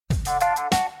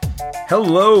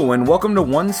Hello, and welcome to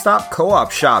One Stop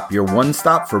Co-op Shop, your one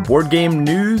stop for board game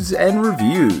news and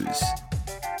reviews.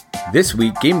 This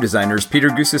week, game designers Peter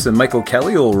Gousis and Michael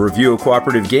Kelly will review a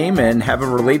cooperative game and have a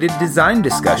related design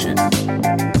discussion.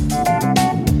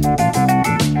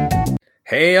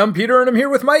 Hey, I'm Peter, and I'm here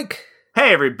with Mike.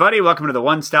 Hey everybody, welcome to the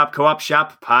One Stop Co-op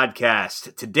Shop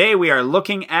podcast. Today we are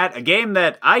looking at a game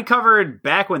that I covered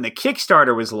back when the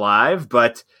Kickstarter was live,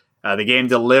 but the game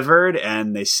delivered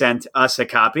and they sent us a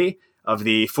copy of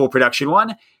the full production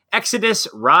one, Exodus: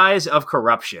 Rise of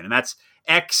Corruption. And that's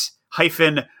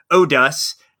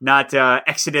X-Odus, not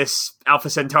Exodus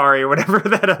Alpha Centauri or whatever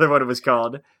that other one was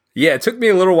called. Yeah, it took me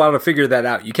a little while to figure that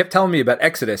out. You kept telling me about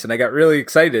Exodus and I got really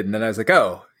excited, and then I was like,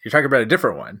 oh, you're talking about a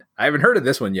different one. I haven't heard of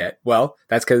this one yet. Well,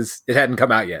 that's because it hadn't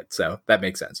come out yet, so that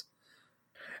makes sense.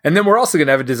 And then we're also going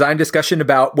to have a design discussion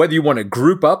about whether you want to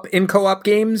group up in co-op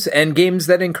games and games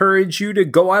that encourage you to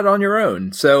go out on your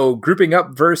own. So grouping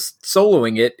up versus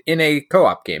soloing it in a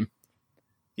co-op game.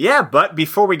 Yeah, but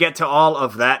before we get to all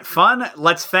of that fun,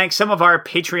 let's thank some of our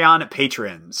Patreon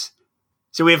patrons.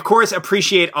 So we, of course,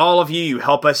 appreciate all of you. You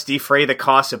help us defray the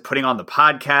costs of putting on the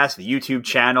podcast, the YouTube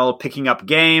channel, picking up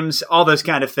games, all those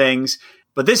kind of things.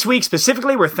 But this week,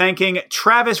 specifically, we're thanking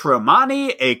Travis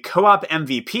Romani, a co-op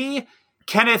MVP,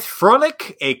 Kenneth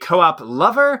Froelich, a co-op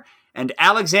lover, and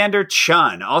Alexander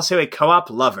Chun, also a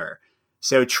co-op lover.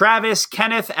 So Travis,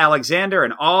 Kenneth, Alexander,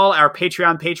 and all our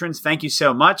Patreon patrons, thank you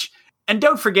so much. And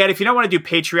don't forget, if you don't want to do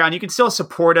Patreon, you can still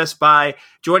support us by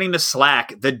joining the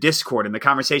Slack, the Discord, and the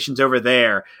conversations over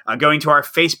there, going to our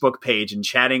Facebook page and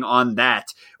chatting on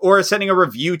that, or sending a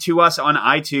review to us on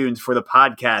iTunes for the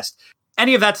podcast.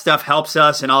 Any of that stuff helps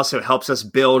us and also helps us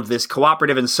build this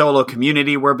cooperative and solo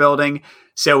community we're building.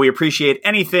 So we appreciate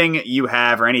anything you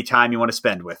have or any time you want to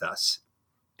spend with us.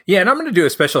 Yeah, and I'm going to do a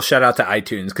special shout out to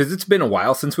iTunes because it's been a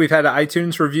while since we've had an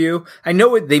iTunes review. I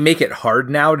know they make it hard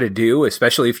now to do,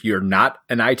 especially if you're not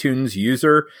an iTunes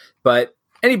user, but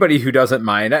anybody who doesn't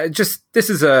mind, this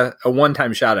is a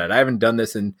one-time shout out. I haven't done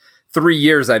this in 3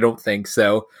 years, I don't think.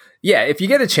 So yeah, if you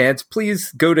get a chance,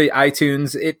 please go to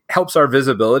iTunes. It helps our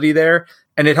visibility there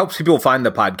and it helps people find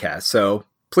the podcast. So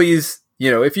please,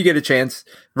 if you get a chance,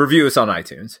 review us on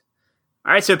iTunes.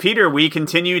 All right, so Peter, we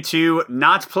continue to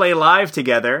not play live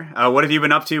together. What have you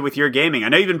been up to with your gaming? I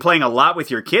know you've been playing a lot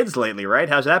with your kids lately, right?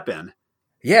 How's that been?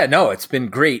 Yeah, no, it's been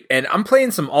great. And I'm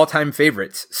playing some all-time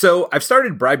favorites. So I've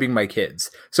started bribing my kids.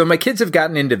 So my kids have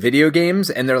gotten into video games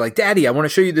and they're like, Daddy, I want to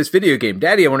show you this video game.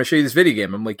 Daddy, I want to show you this video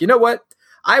game. I'm like, you know what?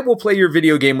 I will play your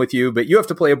video game with you, but you have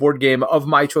to play a board game of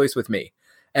my choice with me.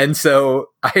 And so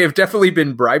I have definitely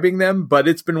been bribing them, but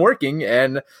it's been working.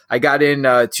 And I got in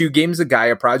 2 games of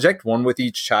Gaia Project, one with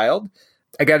each child.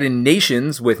 I got in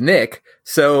Nations with Nick.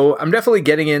 So I'm definitely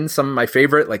getting in some of my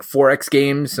favorite, like 4X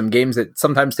games, some games that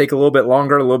sometimes take a little bit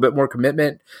longer, a little bit more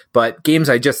commitment, but games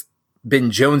I just been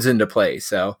jonesing to play.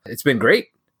 So it's been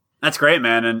great. That's great,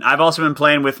 man. And I've also been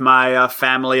playing with my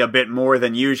family a bit more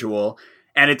than usual.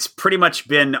 And it's pretty much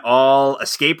been all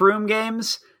escape room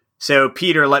games. So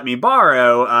Peter let me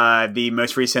borrow the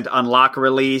most recent Unlock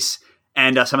release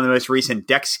and some of the most recent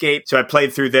Deckscape. So I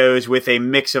played through those with a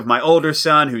mix of my older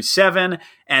son, who's 7,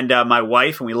 and my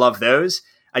wife, and we love those.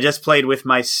 I just played with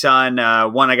my son,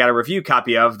 one I got a review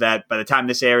copy of that by the time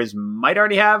this airs might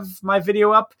already have my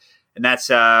video up. And that's,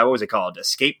 what was it called?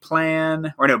 Escape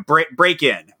Plan? Or no,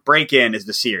 Break-In. Break-In is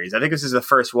the series. I think this is the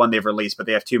first one they've released, but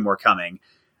they have 2 more coming.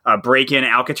 Break-In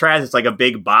Alcatraz, it's like a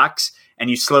big box,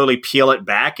 and you slowly peel it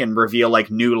back and reveal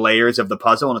like new layers of the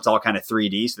puzzle, and it's all kind of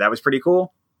 3D, so that was pretty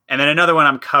cool. And then another one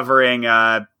I'm covering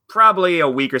probably a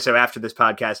week or so after this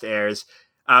podcast airs.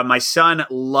 My son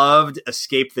loved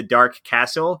Escape the Dark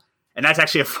Castle, and that's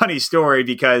actually a funny story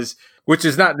because... Which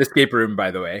is not an escape room, by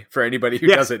the way, for anybody who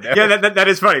doesn't know. Yeah, that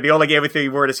is funny. They only gave it the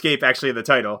word escape actually in the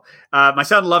title. My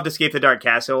son loved Escape the Dark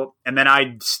Castle, and then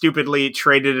I stupidly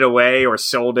traded it away or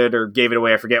sold it or gave it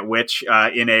away, I forget which,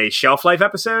 in a Shelf Life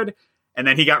episode. And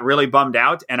then he got really bummed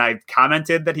out, and I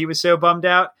commented that he was so bummed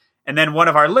out. And then one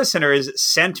of our listeners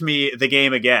sent me the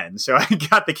game again. So I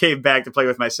got the game back to play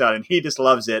with my son, and he just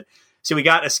loves it. So we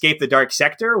got Escape the Dark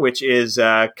Sector, which is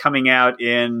coming out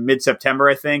in mid-September,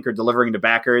 I think, or delivering to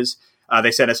backers.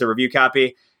 They sent us a review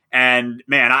copy. And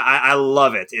man, I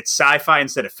love it. It's sci-fi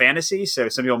instead of fantasy. So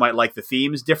some people might like the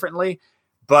themes differently.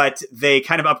 But they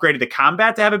kind of upgraded the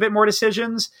combat to have a bit more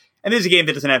decisions. And this is a game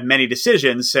that doesn't have many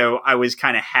decisions. So I was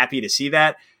kind of happy to see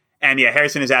that. And yeah,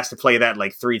 Harrison is asked to play that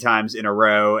like 3 times in a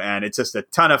row. And it's just a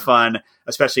ton of fun,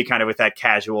 especially kind of with that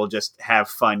casual, just have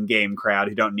fun game crowd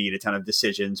who don't need a ton of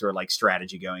decisions or like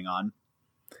strategy going on.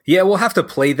 Yeah, we'll have to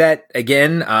play that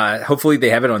again. Hopefully they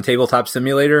have it on Tabletop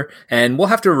Simulator, and we'll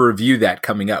have to review that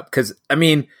coming up. Because, I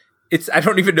mean, I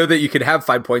don't even know that you could have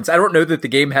 5 points. I don't know that the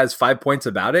game has 5 points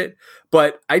about it,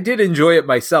 but I did enjoy it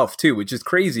myself too, which is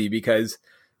crazy because,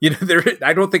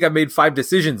 I don't think I made 5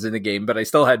 decisions in the game, but I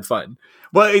still had fun.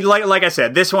 Well, like I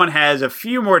said, this one has a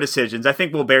few more decisions. I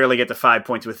think we'll barely get to 5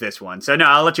 points with this one. So no,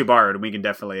 I'll let you borrow it and we can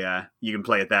definitely, you can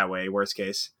play it that way, worst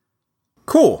case.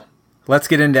 Cool. Let's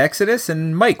get into Exodus.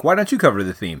 And Mike, why don't you cover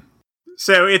the theme?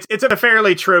 So it's a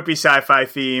fairly tropey sci-fi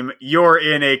theme. You're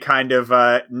in a kind of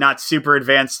not super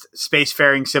advanced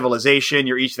spacefaring civilization.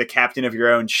 You're each the captain of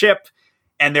your own ship.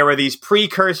 And there were these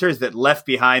precursors that left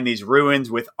behind these ruins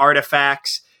with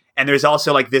artifacts. And there's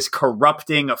also like this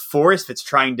corrupting force that's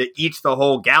trying to eat the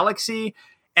whole galaxy.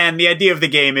 And the idea of the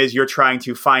game is you're trying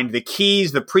to find the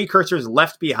keys, the precursors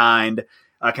left behind,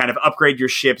 kind of upgrade your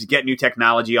ships, get new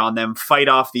technology on them, fight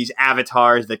off these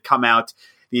avatars that come out,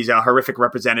 these horrific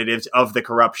representatives of the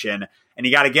corruption. And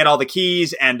you got to get all the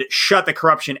keys and shut the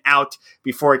corruption out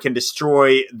before it can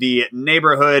destroy the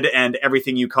neighborhood and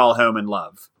everything you call home and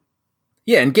love.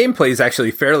 Yeah, and gameplay is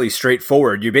actually fairly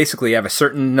straightforward. You basically have a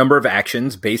certain number of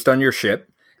actions based on your ship.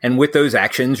 And with those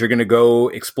actions, you're going to go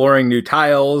exploring new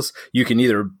tiles. You can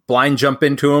either blind jump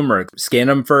into them or scan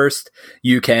them first.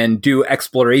 You can do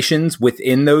explorations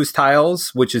within those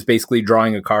tiles, which is basically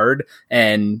drawing a card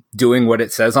and doing what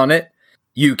it says on it.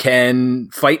 You can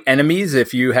fight enemies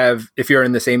if you're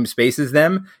in the same space as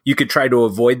them. You could try to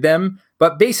avoid them.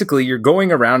 But basically, you're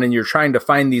going around and you're trying to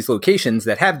find these locations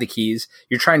that have the keys.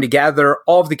 You're trying to gather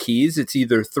all of the keys. It's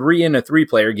either 3 in a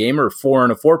 3-player game or 4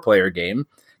 in a 4-player game.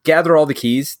 Gather all the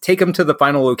keys, take them to the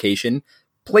final location,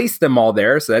 place them all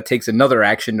there. So that takes another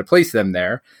action to place them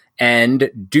there. And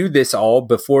do this all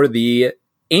before the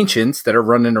ancients that are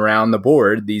running around the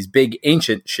board, these big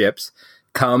ancient ships,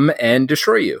 come and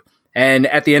destroy you. And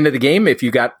at the end of the game, if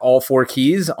you got all 4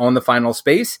 keys on the final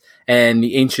space and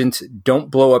the ancients don't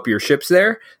blow up your ships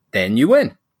there, then you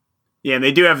win. Yeah, and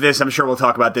they do have this, I'm sure we'll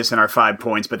talk about this in our 5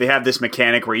 points, but they have this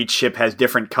mechanic where each ship has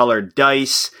different colored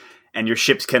dice and your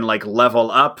ships can like level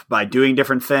up by doing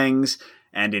different things.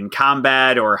 And in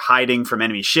combat or hiding from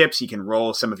enemy ships, you can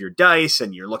roll some of your dice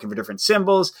and you're looking for different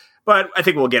symbols. But I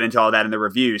think we'll get into all that in the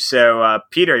review. So,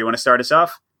 Peter, you want to start us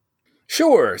off?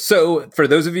 Sure. So for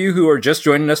those of you who are just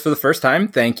joining us for the first time,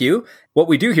 thank you. What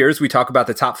we do here is we talk about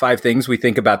the top 5 things we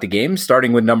think about the game,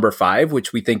 starting with number 5,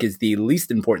 which we think is the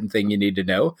least important thing you need to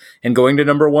know, and going to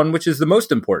number 1, which is the most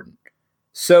important.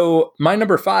 So my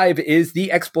number 5 is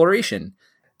the exploration.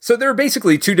 So there are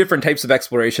basically 2 different types of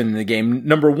exploration in the game.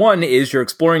 Number 1 is you're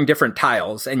exploring different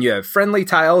tiles, and you have friendly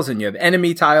tiles and you have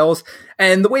enemy tiles.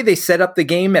 And the way they set up the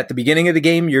game at the beginning of the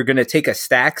game, you're going to take a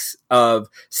stacks of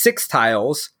 6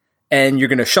 tiles and you're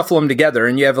going to shuffle them together,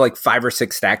 and you have like 5 or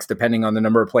 6 stacks depending on the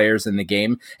number of players in the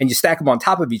game, and you stack them on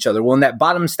top of each other. Well, in that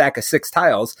bottom stack of 6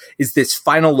 tiles is this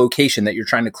final location that you're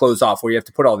trying to close off where you have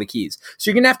to put all the keys. So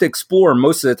you're going to have to explore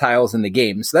most of the tiles in the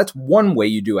game. So that's one way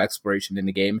you do exploration in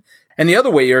the game. And the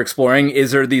other way you're exploring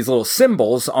is there are these little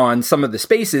symbols on some of the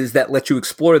spaces that let you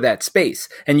explore that space.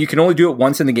 And you can only do it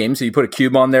once in the game. So you put a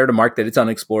cube on there to mark that it's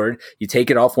unexplored. You take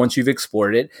it off once you've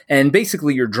explored it. And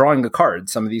basically you're drawing a card.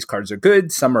 Some of these cards are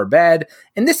good, some are bad.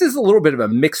 And this is a little bit of a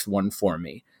mixed one for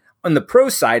me. On the pro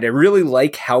side, I really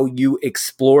like how you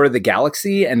explore the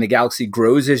galaxy and the galaxy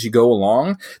grows as you go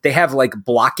along. They have like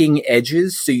blocking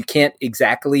edges, so you can't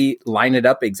exactly line it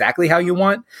up exactly how you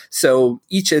want. So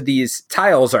each of these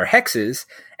tiles are hexes,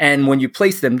 and when you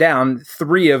place them down,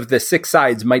 3 of the 6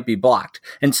 sides might be blocked.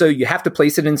 And so you have to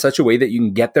place it in such a way that you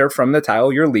can get there from the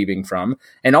tile you're leaving from.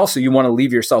 And also you want to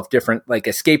leave yourself different like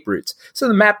escape routes. So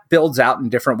the map builds out in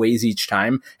different ways each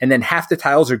time. And then half the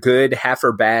tiles are good, half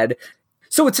are bad.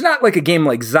 So it's not like a game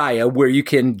like Xia where you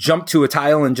can jump to a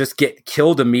tile and just get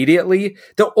killed immediately.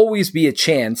 There'll always be a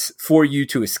chance for you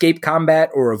to escape combat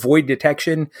or avoid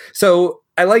detection. So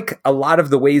I like a lot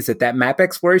of the ways that map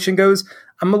exploration goes.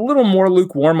 I'm a little more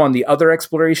lukewarm on the other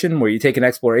exploration where you take an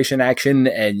exploration action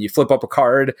and you flip up a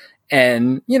card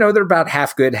and, they're about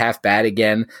half good, half bad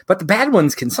again. But the bad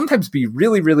ones can sometimes be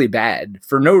really, really bad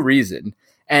for no reason.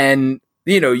 And,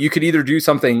 you could either do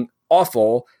something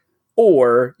awful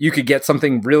or you could get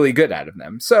something really good out of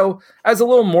them. So I was a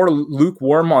little more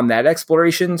lukewarm on that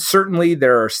exploration. Certainly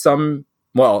there are some,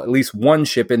 well, at least one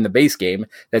ship in the base game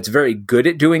that's very good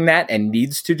at doing that and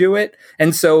needs to do it.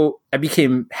 And so I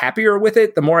became happier with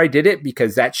it the more I did it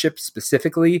because that ship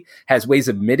specifically has ways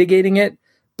of mitigating it.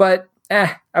 But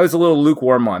I was a little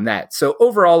lukewarm on that. So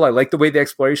overall, I like the way the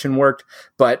exploration worked,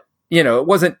 but, it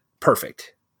wasn't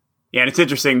perfect. Yeah, and it's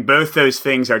interesting. Both those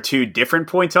things are 2 different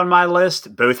points on my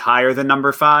list, both higher than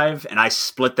number 5, and I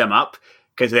split them up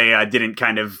because they didn't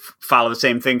kind of follow the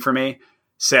same thing for me.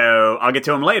 So I'll get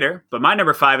to them later. But my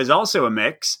number 5 is also a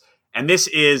mix, And this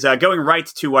is going right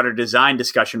to what our design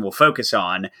discussion will focus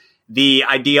on, the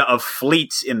idea of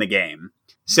fleets in the game.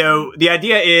 So the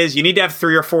idea is you need to have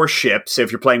 3 or 4 ships. So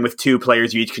if you're playing with 2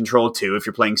 players, you each control 2. If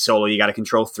you're playing solo, you got to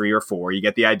control 3 or 4. You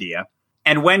get the idea.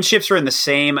 And when ships are in the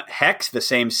same hex, the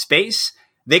same space,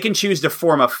 they can choose to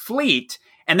form a fleet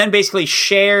and then basically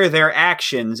share their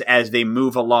actions as they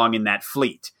move along in that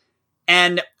fleet.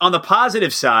 And on the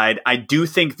positive side, I do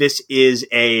think this is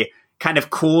a kind of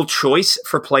cool choice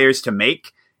for players to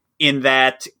make, in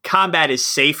that combat is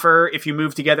safer if you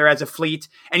move together as a fleet,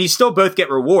 and you still both get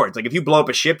rewards. Like if you blow up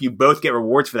a ship, you both get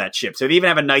rewards for that ship. So they even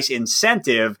have a nice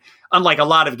incentive, unlike a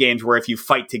lot of games where if you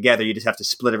fight together, you just have to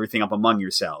split everything up among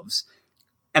yourselves.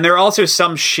 And there are also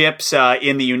some ships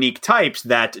in the unique types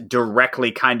that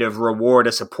directly kind of reward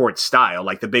a support style.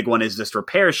 Like the big one is this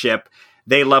repair ship.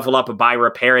 They level up by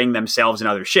repairing themselves and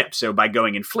other ships. So by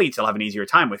going in fleets, they'll have an easier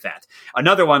time with that.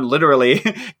 Another one literally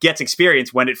gets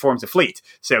experience when it forms a fleet.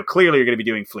 So clearly you're going to be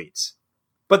doing fleets.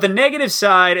 But the negative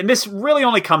side, and this really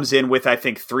only comes in with, I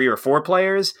think, 3 or 4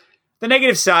 players. The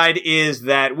negative side is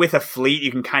that with a fleet,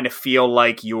 you can kind of feel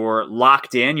like you're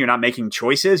locked in. You're not making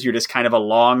choices. You're just kind of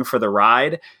along for the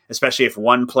ride, especially if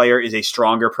one player is a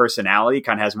stronger personality,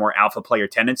 kind of has more alpha player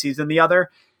tendencies than the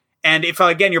other. And if,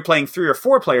 again, you're playing 3 or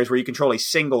 4 players where you control a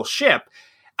single ship,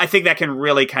 I think that can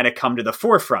really kind of come to the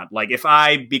forefront. Like, if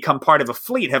I become part of a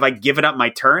fleet, have I given up my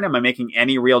turn? Am I making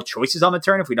any real choices on the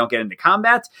turn if we don't get into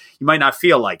combat? You might not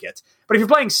feel like it. But if you're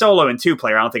playing solo and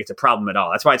 2-player, I don't think it's a problem at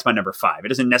all. That's why it's my number 5. It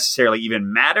doesn't necessarily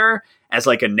even matter as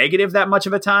like a negative that much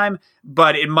of a time,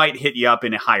 but it might hit you up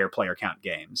in a higher player count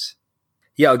games.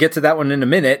 Yeah, I'll get to that one in a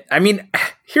minute. I mean,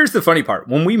 here's the funny part.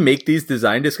 When we make these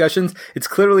design discussions, it's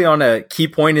clearly on a key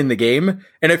point in the game.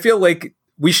 And I feel like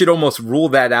we should almost rule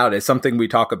that out as something we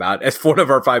talk about as one of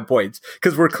our 5 points,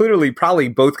 because we're clearly probably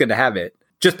both going to have it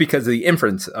just because of the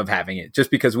inference of having it,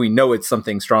 just because we know it's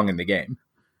something strong in the game.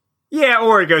 Yeah,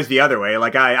 or it goes the other way.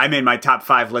 Like I made my top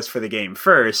 5 list for the game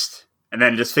first, and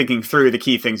then just thinking through the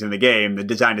key things in the game, the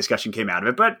design discussion came out of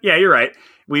it. But yeah, you're right.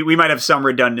 We might have some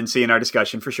redundancy in our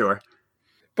discussion for sure.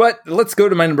 But let's go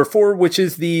to my number 4, which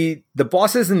is the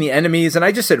bosses and the enemies. And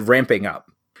I just said ramping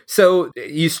up. So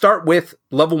you start with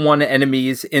level 1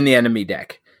 enemies in the enemy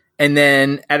deck. And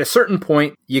then at a certain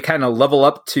point, you kind of level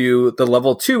up to the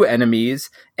level 2 enemies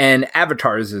and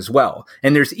avatars as well.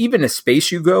 And there's even a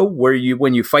space you go where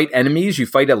when you fight enemies, you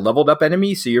fight a leveled up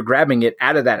enemy. So you're grabbing it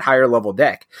out of that higher level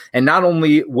deck. And not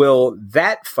only will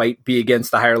that fight be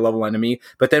against the higher level enemy,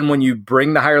 but then when you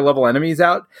bring the higher level enemies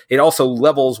out, it also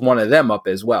levels one of them up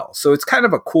as well. So it's kind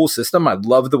of a cool system. I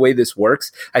love the way this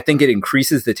works. I think it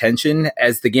increases the tension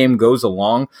as the game goes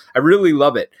along. I really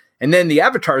love it. And then the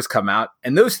avatars come out,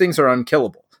 and those things are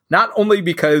unkillable. Not only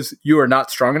because you are not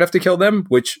strong enough to kill them,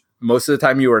 which most of the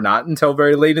time you are not until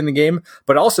very late in the game,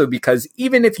 but also because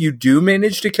even if you do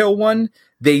manage to kill one,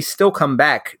 they still come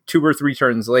back 2 or 3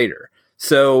 turns later.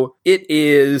 So it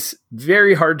is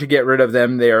very hard to get rid of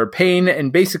them. They are a pain,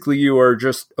 and basically you are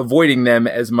just avoiding them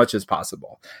as much as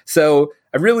possible. So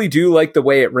I really do like the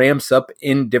way it ramps up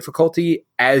in difficulty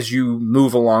as you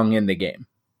move along in the game.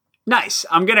 Nice.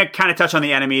 I'm going to kind of touch on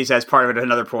the enemies as part of it at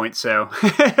another point. So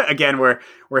again, we're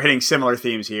hitting similar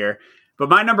themes here. But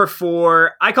my number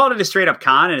 4, I called it a straight up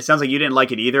con, and it sounds like you didn't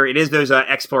like it either. It is those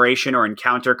exploration or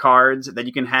encounter cards that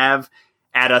you can have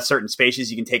at certain spaces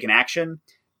you can take an action.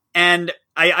 And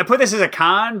I put this as a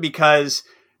con because,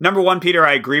 number 1, Peter,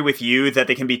 I agree with you that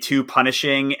they can be too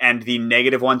punishing and the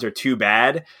negative ones are too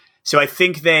bad. So I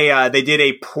think they did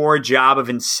a poor job of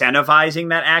incentivizing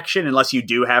that action unless you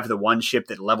do have the one ship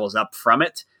that levels up from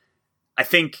it. I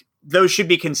think those should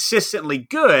be consistently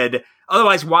good.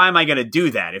 Otherwise, why am I going to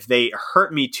do that? If they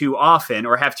hurt me too often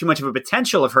or have too much of a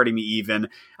potential of hurting me even,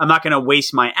 I'm not going to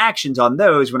waste my actions on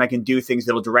those when I can do things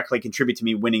that will directly contribute to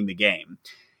me winning the game.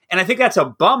 And I think that's a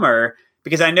bummer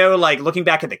because I know, like, looking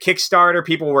back at the Kickstarter,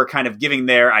 people were kind of giving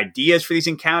their ideas for these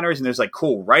encounters, and there's, like,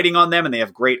 cool writing on them, and they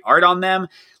have great art on them.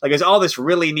 Like, there's all this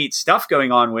really neat stuff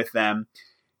going on with them.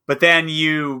 But then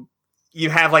you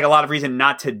have, like, a lot of reason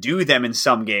not to do them in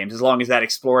some games, as long as that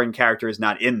exploring character is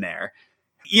not in there.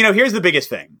 You know, here's the biggest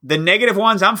thing. The negative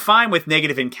ones, I'm fine with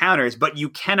negative encounters, but you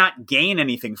cannot gain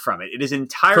anything from it. It is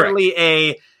entirely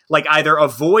either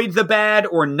avoid the bad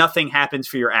or nothing happens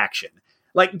for your action.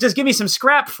 Like, just give me some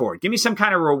scrap for it. Give me some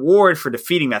kind of reward for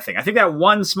defeating that thing. I think that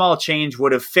one small change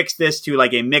would have fixed this to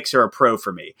like a mix or a pro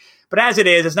for me. But as it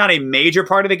is, it's not a major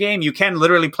part of the game. You can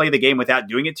literally play the game without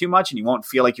doing it too much, and you won't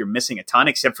feel like you're missing a ton,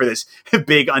 except for this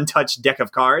big untouched deck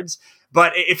of cards.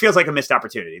 But it feels like a missed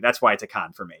opportunity. That's why it's a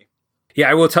con for me. Yeah,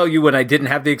 I will tell you, when I didn't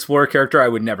have the Explorer character, I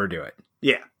would never do it.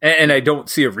 Yeah. And I don't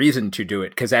see a reason to do it,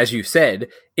 because as you said,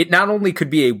 it not only could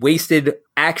be a wasted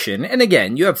action, and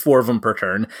again, you have 4 of them per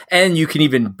turn, and you can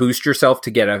even boost yourself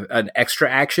to get an extra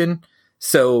action.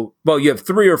 So, well, you have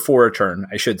 3 or 4 a turn,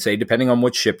 I should say, depending on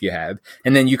which ship you have.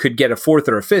 And then you could get a 4th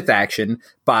or a 5th action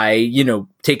by,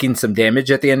 taking some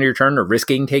damage at the end of your turn or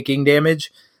risking taking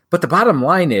damage. But the bottom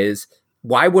line is,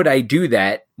 why would I do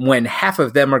that when half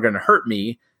of them are going to hurt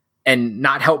me and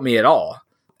not help me at all?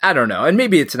 I don't know. And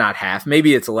maybe it's not half,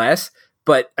 maybe it's less.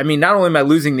 But I mean, not only am I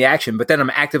losing the action, but then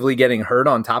I'm actively getting hurt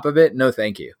on top of it. No,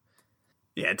 thank you.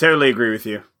 Yeah, totally agree with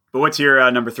you. But what's your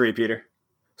number 3, Peter?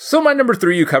 So my number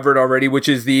 3 you covered already, which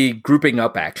is the grouping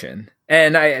up action.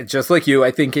 And I, just like you, I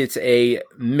think it's a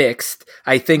mixed.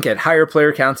 I think at higher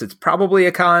player counts, it's probably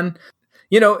a con.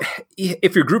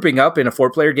 If you're grouping up in a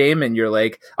 4-player game and you're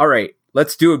like, all right,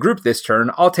 let's do a group this turn.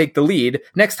 I'll take the lead.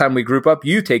 Next time we group up,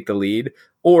 you take the lead.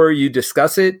 Or you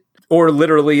discuss it. Or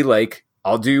literally, like,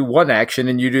 I'll do one action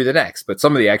and you do the next. But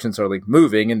some of the actions are like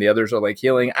moving and the others are like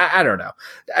healing. I don't know.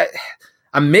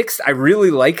 I'm mixed. I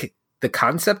really like the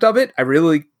concept of it. I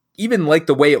really even like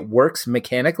the way it works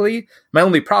mechanically. My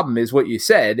only problem is what you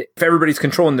said. If everybody's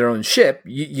controlling their own ship,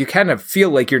 you kind of feel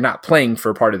like you're not playing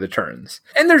for part of the turns.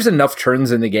 And there's enough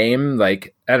turns in the game.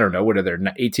 Like, I don't know, what are there,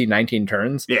 18, 19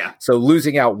 turns? Yeah. So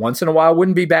losing out once in a while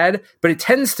wouldn't be bad. But it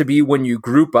tends to be when you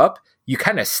group up, you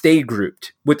kind of stay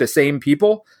grouped with the same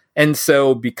people. And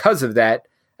so because of that,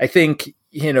 I think,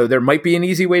 there might be an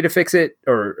easy way to fix it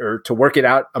or to work it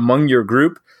out among your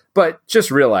group. But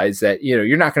just realize that,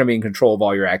 you're not going to be in control of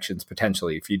all your actions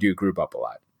potentially if you do group up a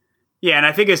lot. Yeah, and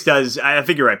I think I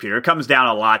think you're right, Peter. It comes down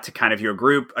a lot to kind of your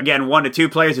group. Again, 1 to 2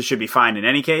 players, it should be fine in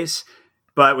any case.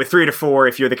 But with 3 to 4,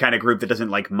 if you're the kind of group that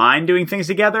doesn't mind doing things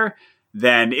together,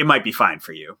 then it might be fine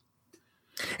for you.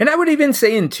 And I would even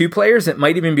say in 2 players, it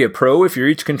might even be a pro if you're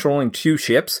each controlling 2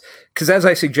 ships. Because as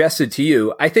I suggested to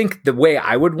you, I think the way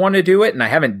I would want to do it, and I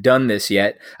haven't done this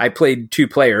yet, I played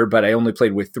 2-player, but I only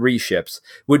played with 3 ships,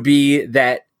 would be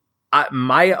that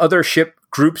my other ship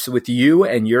groups with you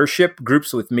and your ship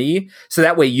groups with me. So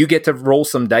that way you get to roll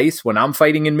some dice when I'm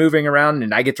fighting and moving around,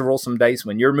 and I get to roll some dice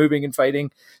when you're moving and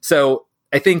fighting. So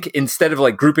I think instead of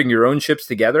like grouping your own ships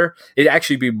together, it'd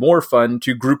actually be more fun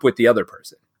to group with the other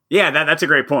person. Yeah, that's a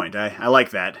great point. I like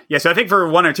that. Yeah, so I think for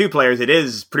 1 or 2 players, it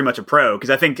is pretty much a pro. Because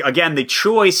I think, again, the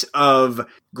choice of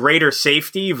greater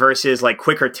safety versus like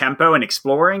quicker tempo and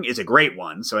exploring is a great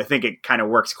one. So I think it kind of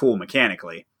works cool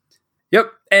mechanically.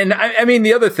 Yep. And I mean,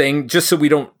 the other thing, just so we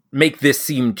don't make this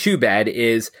seem too bad,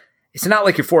 is it's not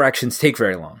like your 4 actions take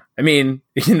very long. I mean,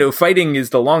 fighting is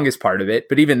the longest part of it.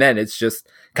 But even then, it's just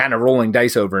kind of rolling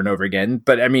dice over and over again.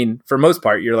 But I mean, for most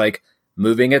part, you're like,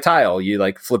 moving a tile, you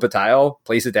like flip a tile,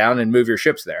 place it down, and move your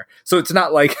ships there. So it's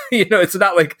not like it's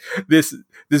not like this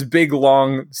big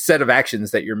long set of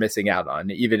actions that you're missing out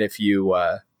on. Even if you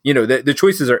the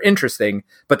choices are interesting,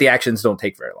 but the actions don't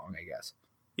take very long, I guess.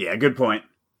 Yeah, good point.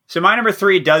 So my number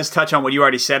 3 does touch on what you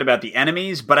already said about the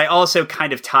enemies, but I also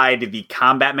kind of tied the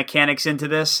combat mechanics into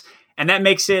this, and that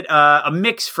makes it a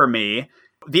mix for me.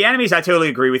 The enemies, I totally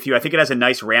agree with you. I think it has a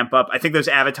nice ramp up. I think those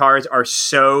avatars are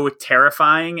so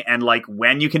terrifying. And like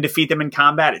when you can defeat them in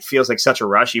combat, it feels like such a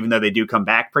rush, even though they do come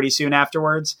back pretty soon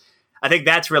afterwards. I think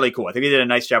that's really cool. I think they did a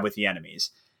nice job with the enemies.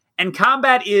 And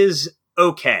combat is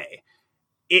okay.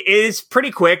 It is pretty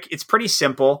quick. It's pretty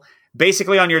simple.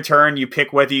 Basically on your turn, you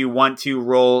pick whether you want to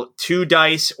roll 2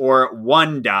 dice or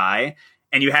 1 die.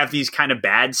 And you have these kind of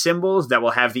bad symbols that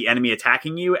will have the enemy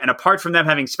attacking you. And apart from them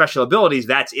having special abilities,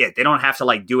 that's it. They don't have to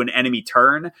like do an enemy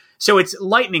turn. So it's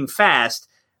lightning fast,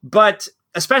 but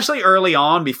especially early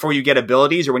on before you get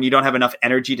abilities or when you don't have enough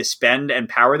energy to spend and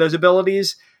power those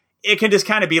abilities, it can just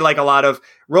kind of be like a lot of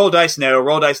roll dice, no,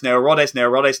 roll dice, no, roll dice, no,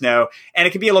 roll dice, no. And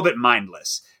it can be a little bit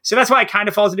mindless. So that's why it kind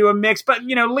of falls into a mix. But,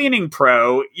 leaning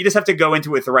pro, you just have to go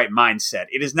into it with the right mindset.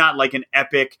 It is not like an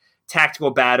epic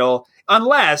tactical battle.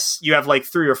 Unless you have like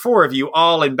 3 or 4 of you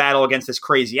all in battle against this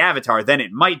crazy avatar, then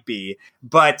it might be.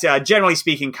 But generally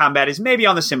speaking, combat is maybe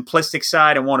on the simplistic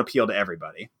side and won't appeal to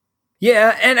everybody.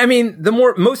 Yeah, and I mean, the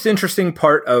most interesting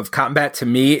part of combat to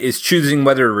me is choosing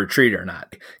whether to retreat or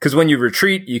not. Because when you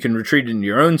retreat, you can retreat into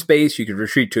your own space, you can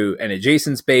retreat to an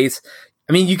adjacent space.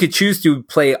 I mean, you could choose to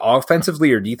play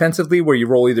offensively or defensively, where you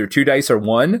roll either 2 dice or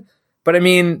 1. But I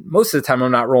mean, most of the time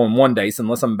I'm not rolling 1 dice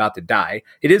unless I'm about to die.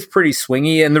 It is pretty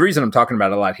swingy, and the reason I'm talking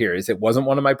about it a lot here is it wasn't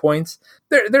one of my points.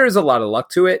 There is a lot of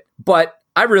luck to it, but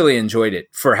I really enjoyed it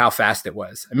for how fast it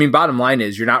was. I mean, bottom line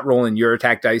is you're not rolling your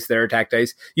attack dice, their attack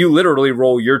dice. You literally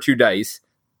roll your 2 dice,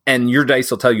 and your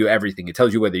dice will tell you everything. It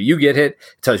tells you whether you get hit,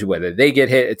 it tells you whether they get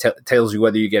hit, it tells you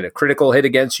whether you get a critical hit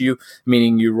against you,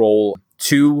 meaning you roll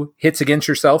 2 hits against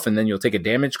yourself and then you'll take a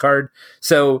damage card.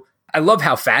 So I love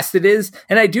how fast it is,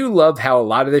 and I do love how a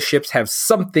lot of the ships have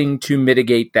something to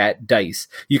mitigate that dice.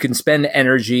 You can spend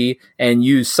energy and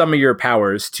use some of your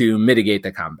powers to mitigate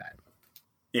the combat.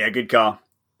 Yeah, good call.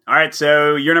 All right,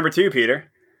 so you're number 2, Peter.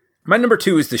 My number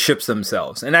 2 is the ships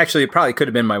themselves. And actually, it probably could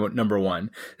have been my number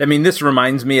 1. I mean, this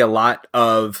reminds me a lot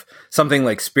of something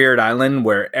like Spirit Island,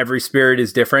 where every spirit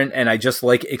is different. And I just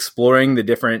like exploring the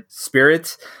different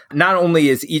spirits. Not only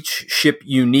is each ship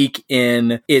unique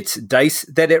in its dice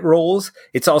that it rolls,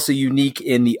 it's also unique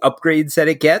in the upgrades that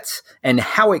it gets and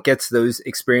how it gets those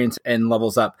experience and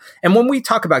levels up. And when we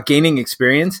talk about gaining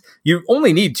experience, you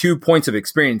only need 2 points of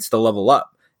experience to level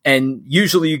up. And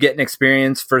usually you get an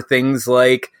experience for things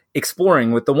like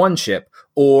exploring with the one ship,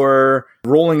 or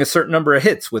rolling a certain number of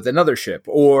hits with another ship,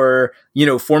 or,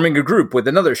 forming a group with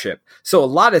another ship. So a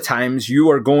lot of times you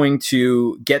are going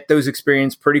to get those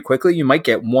experience pretty quickly. You might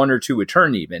get 1 or 2 a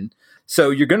turn even. So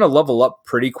you're going to level up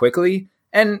pretty quickly.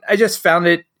 And I just found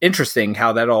it interesting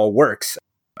how that all works.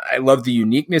 I love the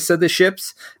uniqueness of the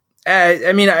ships.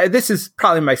 This is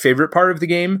probably my favorite part of the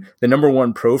game. The number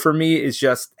 1 pro for me is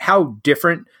just how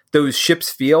different those ships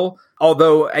feel.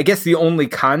 Although I guess the only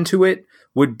con to it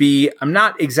would be I'm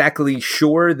not exactly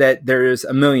sure that there's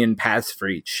a million paths for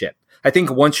each ship. I think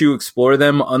once you explore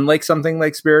them, unlike something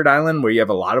like Spirit Island, where you have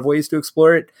a lot of ways to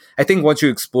explore it, I think once you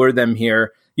explore them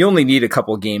here, you only need a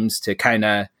couple games to kind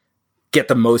of get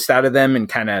the most out of them and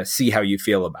kind of see how you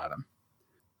feel about them.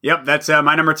 Yep, that's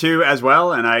my number 2 as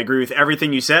well, and I agree with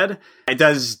everything you said. It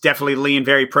does definitely lean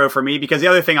very pro for me, because the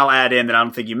other thing I'll add in that I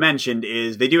don't think you mentioned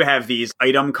is they do have these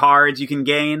item cards you can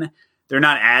gain. They're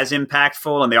not as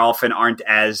impactful, and they often aren't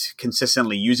as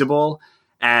consistently usable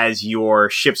as your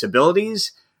ship's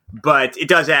abilities, but it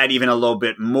does add even a little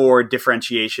bit more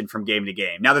differentiation from game to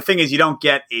game. Now, the thing is, you don't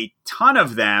get a ton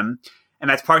of them, and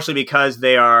that's partially because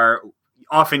they are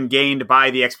often gained by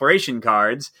the exploration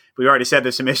cards. We already said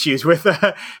there's some issues with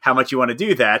how much you want to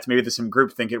do that. Maybe there's some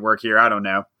groupthink at work here. I don't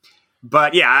know.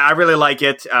 But yeah, I really like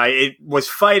it. It was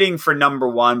fighting for number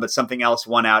 1, but something else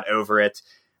won out over it.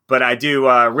 But I do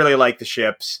really like the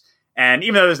ships. And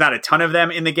even though there's not a ton of them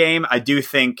in the game, I do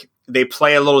think they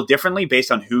play a little differently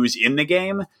based on who's in the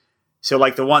game. So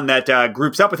like the one that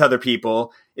groups up with other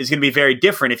people is going to be very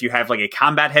different if you have like a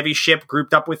combat heavy ship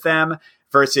grouped up with them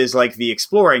versus like the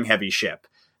exploring heavy ship.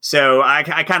 So I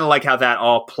kind of like how that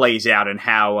all plays out, and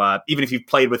how even if you've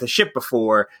played with a ship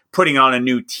before, putting on a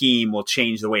new team will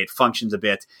change the way it functions a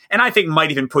bit. And I think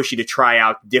might even push you to try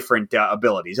out different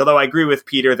abilities. Although I agree with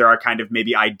Peter, there are kind of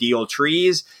maybe ideal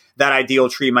trees. That ideal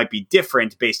tree might be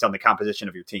different based on the composition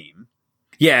of your team.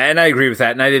 Yeah, and I agree with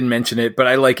that, and I didn't mention it, but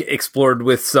I explored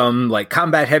with some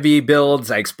combat heavy builds.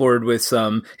 I explored with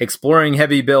some exploring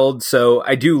heavy builds, so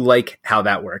I do like how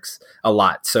that works a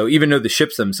lot. So even though the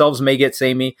ships themselves may get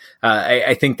samey,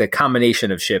 I think the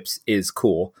combination of ships is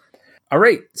cool. All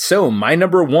right, so my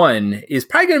number 1 is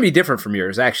probably going to be different from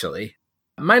yours, actually.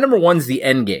 My number 1 is the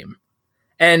end game.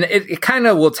 And it kind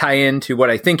of will tie into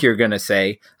what I think you're going to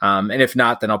say, and if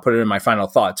not, then I'll put it in my final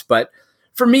thoughts. But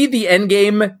for me, the end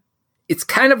game, it's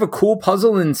kind of a cool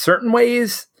puzzle in certain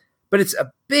ways, but it's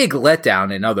a big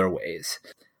letdown in other ways.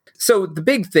 So the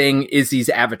big thing is these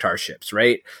avatar ships,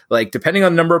 right? Depending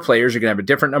on the number of players, you're going to have a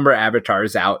different number of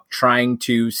avatars out trying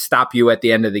to stop you at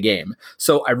the end of the game.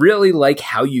 So I really like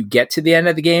how you get to the end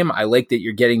of the game. I like that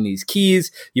you're getting these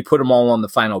keys, you put them all on the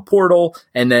final portal,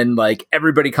 and then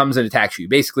everybody comes and attacks you.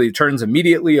 Basically, it turns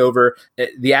immediately over.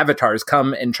 The avatars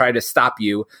come and try to stop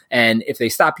you. And if they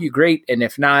stop you, great. And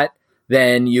if not,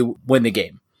 then you win the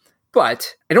game.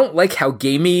 But I don't like how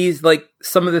gamey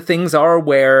some of the things are,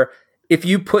 where if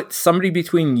you put somebody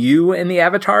between you and the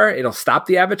avatar, it'll stop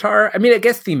the avatar. I mean, I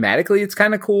guess thematically it's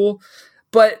kind of cool,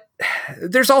 but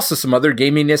there's also some other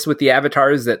gaminess with the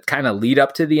avatars that kind of lead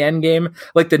up to the end game.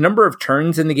 The number of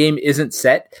turns in the game isn't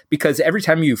set, because every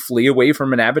time you flee away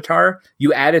from an avatar,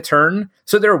 you add a turn.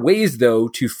 So there are ways, though,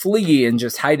 to flee and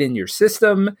just hide in your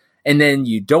system, and then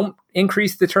you don't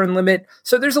increase the turn limit.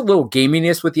 So there's a little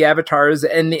gaminess with the avatars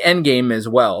and the end game as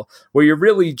well, where you're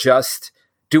really just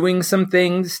doing some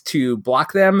things to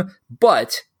block them.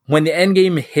 But when the end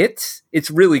game hits, it's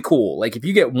really cool. If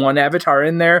you get one avatar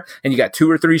in there and you got 2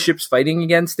 or 3 ships fighting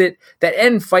against it, that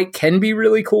end fight can be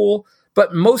really cool.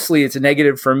 But mostly it's a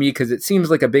negative for me, because it seems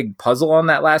like a big puzzle on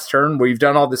that last turn where you've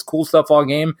done all this cool stuff all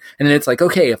game. And then it's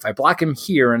okay, if I block him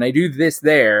here and I do this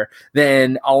there,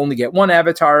 then I'll only get 1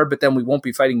 avatar, but then we won't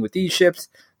be fighting with these ships.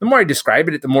 The more I describe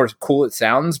it, the more cool it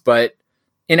sounds. But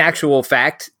in actual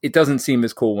fact, it doesn't seem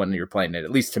as cool when you're playing it.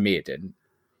 At least to me, it didn't.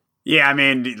 Yeah, I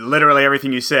mean, literally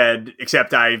everything you said,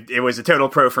 except it was a total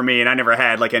pro for me, and I never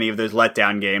had like any of those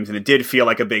letdown games, and it did feel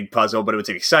like a big puzzle, but it was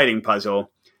an exciting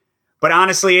puzzle. But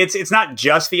honestly, it's not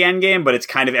just the end game, but it's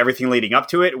kind of everything leading up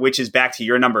to it, which is back to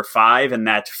your number 5 and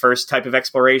that first type of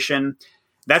exploration.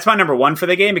 That's my number 1 for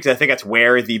the game, because I think that's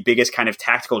where the biggest kind of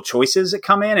tactical choices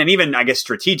come in, and even, I guess,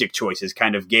 strategic choices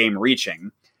kind of game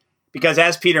reaching. Because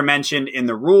as Peter mentioned in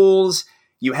the rules,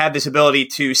 you have this ability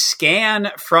to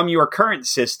scan from your current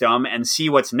system and see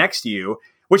what's next to you,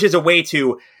 which is a way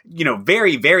to,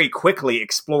 very, very quickly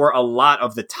explore a lot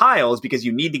of the tiles because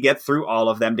you need to get through all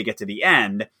of them to get to the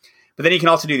end. But then you can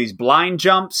also do these blind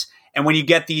jumps. And when you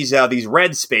get these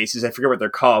red spaces, I forget what they're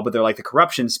called, but they're like the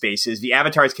corruption spaces, the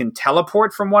avatars can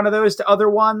teleport from one of those to other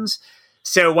ones.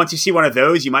 So once you see one of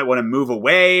those, you might want to move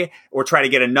away or try to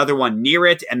get another one near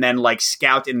it and then like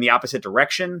scout in the opposite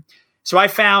direction. So I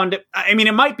found,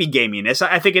 it might be gaminess.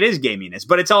 I think it is gaminess,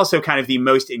 but it's also kind of the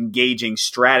most engaging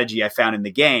strategy I found in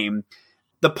the game.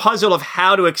 The puzzle of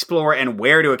how to explore and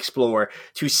where to explore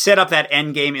to set up that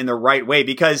end game in the right way.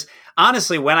 Because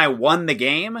honestly, when I won the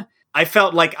game, I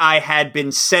felt like I had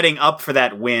been setting up for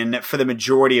that win for the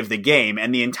majority of the game,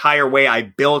 and the entire way I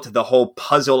built the whole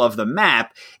puzzle of the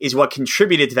map is what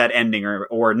contributed to that ending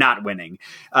or not winning.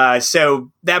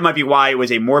 So that might be why it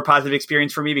was a more positive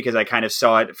experience for me, because I kind of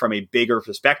saw it from a bigger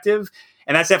perspective.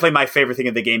 And that's definitely my favorite thing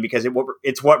of the game, because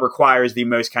it's what requires the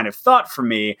most kind of thought from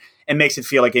me and makes it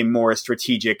feel like a more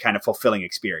strategic, kind of fulfilling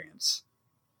experience.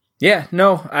 Yeah,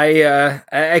 no,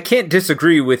 I can't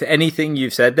disagree with anything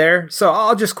you've said there. So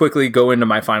I'll just quickly go into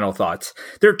my final thoughts.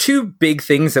 There are 2 big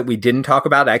things that we didn't talk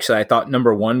about. Actually, I thought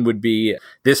number 1 would be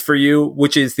this for you,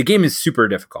 which is the game is super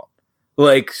difficult,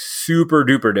 like super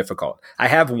duper difficult. I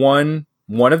have won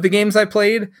one of the games I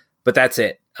played, but that's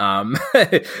it.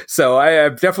 So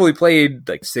I've definitely played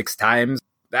like 6 times.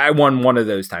 I won one of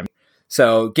those times.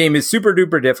 So game is super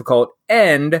duper difficult,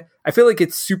 and I feel like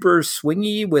it's super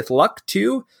swingy with luck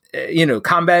too.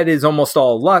 Combat is almost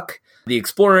all luck. The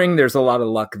exploring, there's a lot of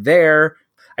luck there.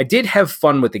 I did have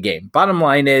fun with the game. Bottom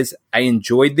line is, I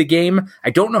enjoyed the game.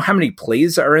 I don't know how many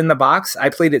plays are in the box. I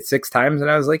played it 6 times,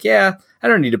 and I was like, yeah, I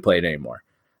don't need to play it anymore.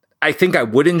 I think I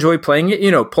would enjoy playing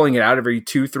it, pulling it out every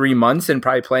 2-3 months and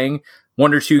probably playing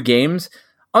 1 or 2 games.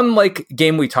 Unlike a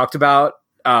game we talked about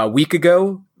a week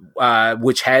ago,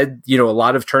 which had, a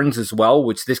lot of turns as well,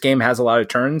 which this game has a lot of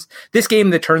turns. This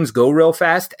game, the turns go real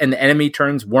fast and the enemy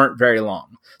turns weren't very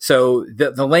long. So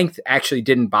the length actually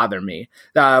didn't bother me.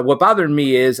 What bothered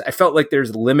me is I felt like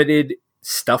there's limited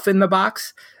stuff in the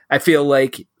box. I feel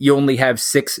like you only have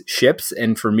 6 ships.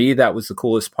 And for me, that was the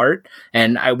coolest part.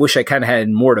 And I wish I kind of had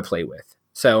more to play with.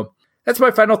 So that's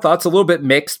my final thoughts. A little bit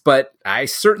mixed, but I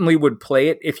certainly would play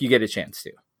it if you get a chance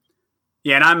to.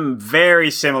 Yeah, and I'm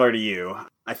very similar to you.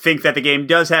 I think that the game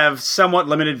does have somewhat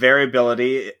limited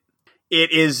variability.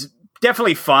 It is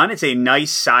definitely fun. It's a nice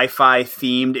sci-fi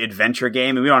themed adventure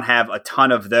game, and we don't have a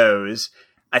ton of those.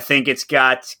 I think it's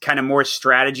got kind of more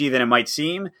strategy than it might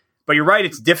seem. But you're right,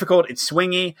 it's difficult, it's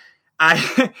swingy.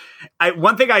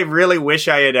 One thing I really wish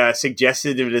I had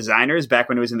suggested to designers back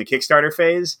when it was in the Kickstarter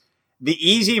phase, the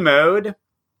easy mode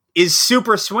is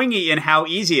super swingy in how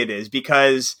easy it is,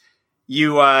 because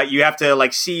you have to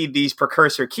like see these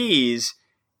precursor keys,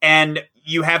 and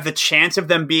you have the chance of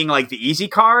them being like the easy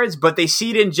cards, but they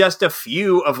seed in just a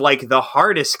few of like the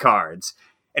hardest cards.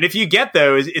 And if you get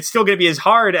those, it's still going to be as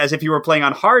hard as if you were playing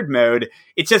on hard mode.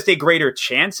 It's just a greater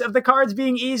chance of the cards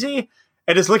being easy.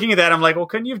 And just looking at that, I'm like, well,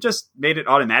 couldn't you have just made it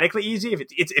automatically easy?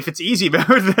 If it's easy mode,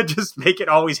 then just make it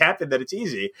always happen that it's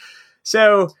easy.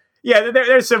 So yeah,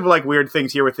 there's some like weird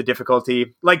things here with the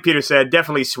difficulty. Like Peter said,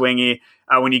 definitely swingy.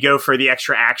 When you go for the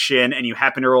extra action and you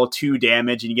happen to roll 2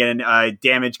 damage and you get a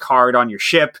damage card on your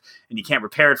ship and you can't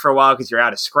repair it for a while because you're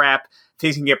out of scrap,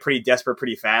 things can get pretty desperate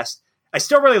pretty fast. I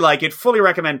still really like it. Fully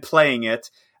recommend playing it.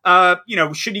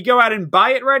 Should you go out and buy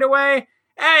it right away?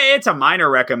 It's a minor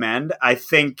recommend. I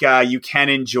think you can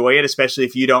enjoy it, especially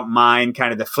if you don't mind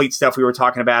kind of the fleet stuff we were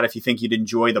talking about, if you think you'd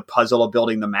enjoy the puzzle of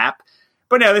building the map.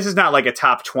 But no, this is not like a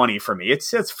top 20 for me.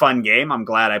 It's a fun game. I'm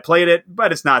glad I played it,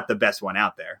 but it's not the best one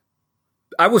out there.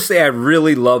 I will say I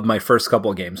really loved my first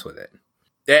couple of games with it.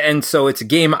 And so it's a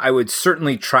game I would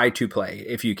certainly try to play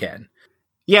if you can.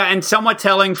 Yeah, and somewhat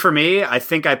telling for me, I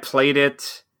think I played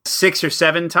it 6 or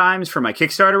 7 times for my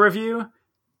Kickstarter review.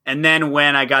 And then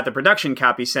when I got the production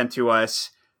copy sent to us,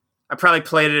 I probably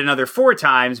played it another 4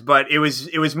 times, but it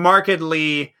was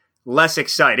markedly less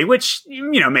exciting, which,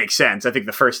 makes sense. I think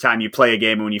the first time you play a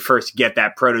game, when you first get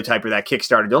that prototype or that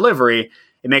Kickstarter delivery,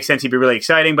 it makes sense he'd be really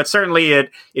exciting. But certainly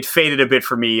it faded a bit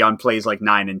for me on plays like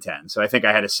 9 and 10. So I think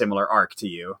I had a similar arc to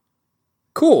you.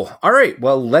 Cool. All right.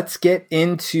 Well, let's get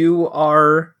into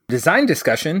our design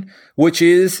discussion, which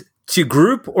is to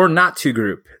group or not to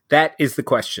group. That is the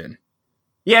question.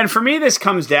 Yeah, and for me, this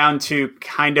comes down to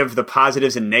kind of the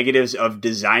positives and negatives of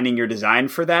designing your design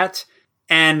for that.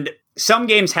 And some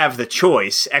games have the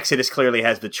choice. Exodus clearly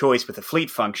has the choice with the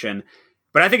fleet function.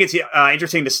 But I think it's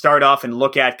interesting to start off and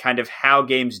look at kind of how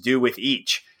games do with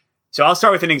each. So I'll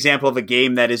start with an example of a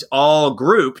game that is all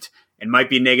grouped and might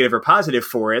be negative or positive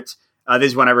for it.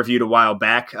 This is one I reviewed a while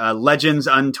back. Legends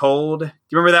Untold. Do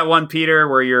you remember that one, Peter,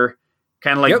 where you're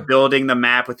kind of like building the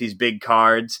map with these big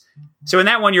cards? So in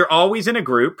that one, you're always in a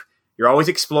group. You're always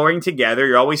exploring together.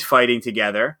 You're always fighting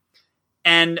together.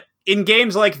 And in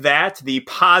games like that, the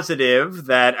positive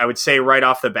that I would say right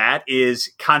off the bat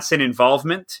is constant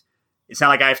involvement. It's not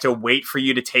like I have to wait for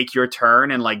you to take your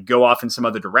turn and like go off in some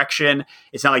other direction.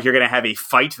 It's not like you're going to have a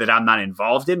fight that I'm not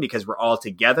involved in because we're all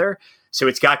together. So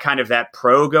it's got kind of that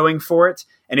pro going for it.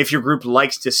 And if your group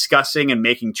likes discussing and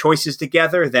making choices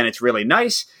together, then it's really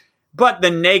nice. But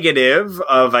the negative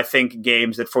of, I think,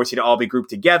 games that force you to all be grouped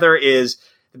together is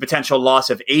the potential loss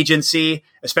of agency,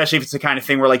 especially if it's the kind of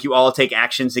thing where like you all take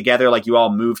actions together, like you all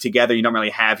move together. You don't really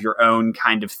have your own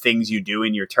kind of things you do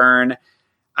in your turn.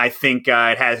 I think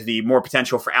it has the more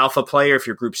potential for alpha player if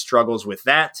your group struggles with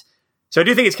that. So I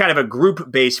do think it's kind of a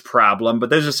group-based problem, but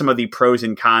those are some of the pros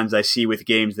and cons I see with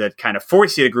games that kind of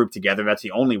force you to group together. That's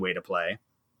the only way to play.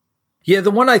 Yeah,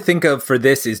 the one I think of for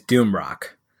this is Doomrock.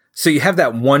 So you have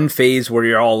that one phase where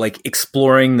you're all like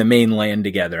exploring the main land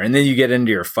together, and then you get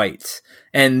into your fights.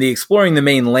 And the exploring the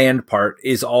main land part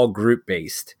is all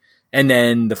group-based. And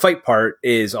then the fight part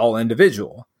is all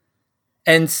individual.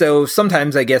 And so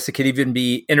sometimes I guess it could even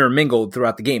be intermingled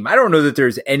throughout the game. I don't know that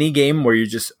there's any game where you're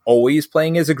just always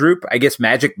playing as a group. I guess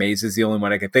Magic Maze is the only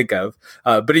one I can think of.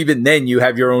 But even then you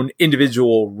have your own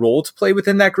individual role to play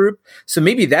within that group. So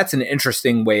maybe that's an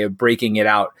interesting way of breaking it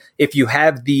out. If you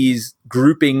have these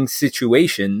grouping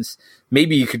situations,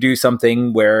 maybe you could do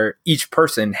something where each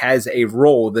person has a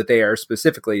role that they are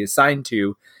specifically assigned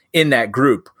to in that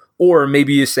group. Or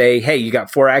maybe you say, hey, you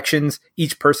got 4 actions.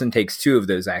 Each person takes 2 of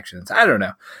those actions. I don't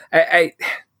know.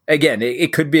 Again,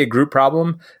 it could be a group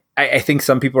problem. I think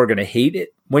some people are going to hate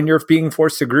it when you're being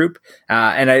forced to group.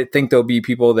 And I think there'll be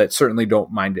people that certainly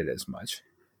don't mind it as much.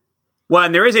 Well,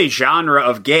 and there is a genre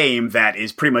of game that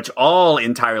is pretty much all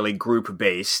entirely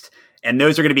group-based. And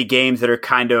those are going to be games that are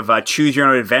kind of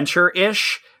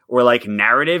choose-your-own-adventure-ish or like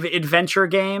narrative adventure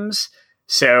games.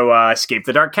 So Escape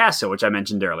the Dark Castle, which I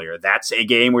mentioned earlier, that's a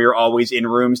game where you're always in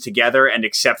rooms together, and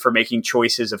except for making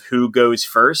choices of who goes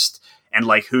first and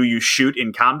like who you shoot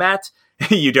in combat,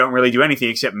 you don't really do anything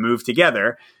except move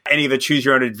together. Any of the Choose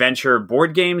Your Own Adventure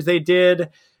board games they did,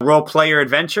 Role Player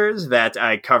Adventures that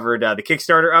I covered the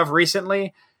Kickstarter of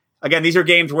recently. Again, these are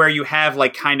games where you have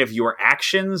like kind of your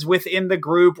actions within the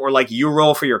group or like you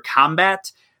roll for your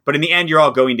combat. But in the end, you're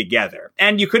all going together.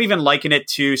 And you could even liken it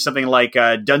to something like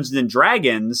Dungeons and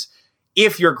Dragons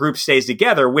if your group stays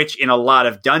together, which in a lot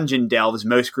of dungeon delves,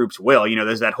 most groups will. You know,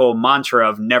 there's that whole mantra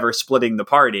of never splitting the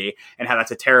party and how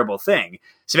that's a terrible thing.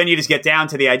 So then you just get down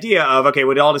to the idea of, okay,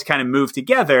 we'd all just kind of move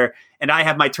together and I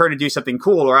have my turn to do something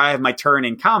cool or I have my turn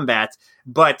in combat,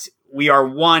 but we are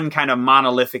one kind of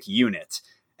monolithic unit.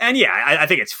 And yeah, I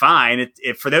think it's fine.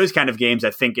 For those kind of games,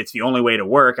 I think it's the only way to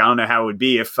work. I don't know how it would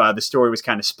be if the story was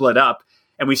kind of split up.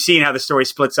 And we've seen how the story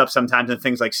splits up sometimes in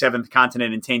things like Seventh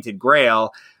Continent and Tainted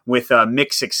Grail with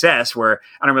mixed success, where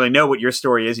I don't really know what your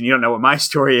story is and you don't know what my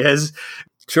story is.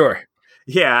 Sure.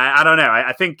 Yeah, I don't know.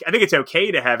 I think it's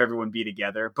okay to have everyone be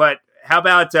together. But how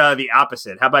about the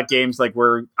opposite? How about games like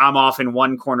where I'm off in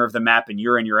one corner of the map and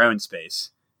you're in your own space?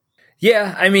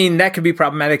 Yeah, I mean, that could be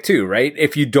problematic too, right?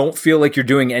 If you don't feel like you're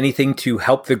doing anything to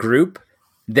help the group,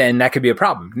 then that could be a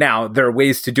problem. Now, there are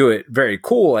ways to do it very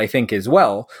cool, I think, as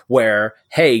well, where,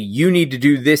 hey, you need to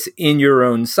do this in your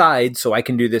own side, so I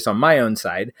can do this on my own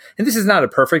side. And this is not a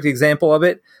perfect example of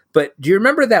it, but do you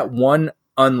remember that one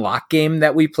Unlock game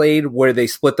that we played where they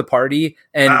split the party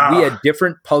and we had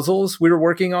different puzzles we were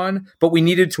working on, but we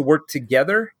needed to work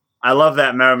together? I love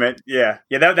that moment. Yeah.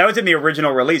 That was in the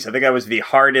original release. I think that was the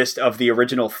hardest of the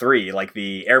original 3, like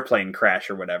the airplane crash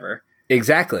or whatever.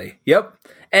 Exactly. Yep.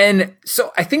 And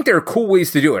so I think there are cool ways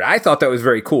to do it. I thought that was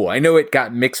very cool. I know it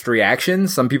got mixed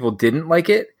reactions. Some people didn't like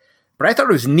it, but I thought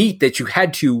it was neat that you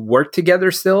had to work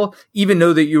together still, even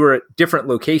though that you were at different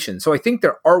locations. So I think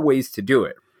there are ways to do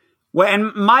it. Well,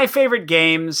 and my favorite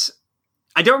games,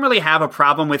 I don't really have a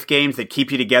problem with games that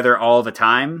keep you together all the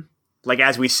time. Like,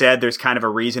 as we said, there's kind of a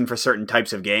reason for certain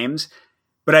types of games.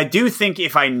 But I do think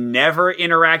if I never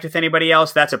interact with anybody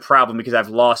else, that's a problem because I've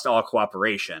lost all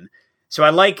cooperation. So I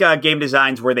like game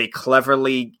designs where they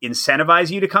cleverly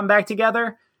incentivize you to come back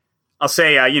together. I'll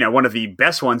say, one of the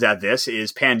best ones at this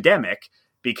is Pandemic,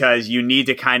 because you need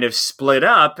to kind of split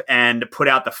up and put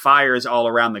out the fires all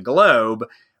around the globe.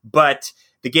 But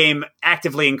the game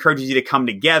actively encourages you to come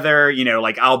together.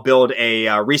 Like I'll build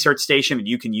a research station that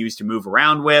you can use to move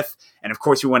around with. And of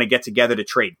course, we want to get together to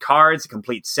trade cards, to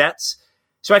complete sets.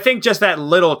 So I think just that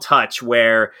little touch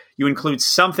where you include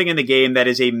something in the game that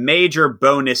is a major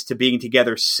bonus to being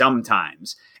together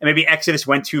sometimes. And maybe Exodus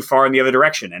went too far in the other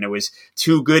direction and it was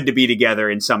too good to be together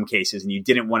in some cases and you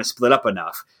didn't want to split up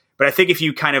enough. But I think if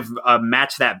you kind of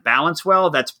match that balance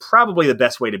well, that's probably the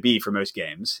best way to be for most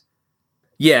games.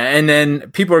 Yeah, and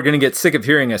then people are going to get sick of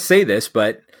hearing us say this,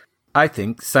 but I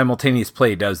think simultaneous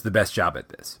play does the best job at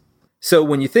this. So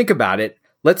when you think about it,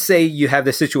 let's say you have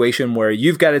this situation where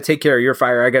you've got to take care of your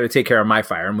fire, I got to take care of my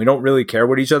fire, and we don't really care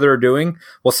what each other are doing.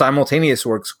 Well, simultaneous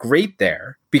works great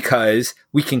there because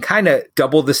we can kind of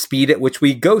double the speed at which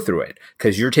we go through it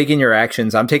because you're taking your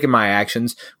actions, I'm taking my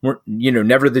actions.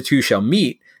 Never the two shall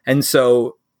meet. And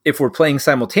so if we're playing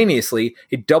simultaneously,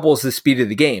 it doubles the speed of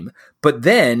the game. But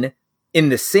then in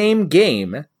the same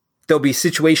game, there'll be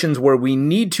situations where we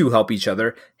need to help each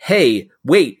other. Hey,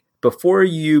 wait. Before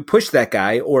you push that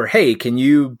guy, or hey, can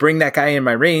you bring that guy in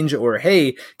my range, or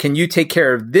hey, can you take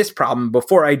care of this problem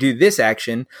before I do this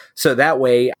action? So that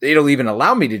way it'll even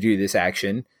allow me to do this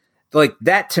action. Like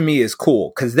that to me is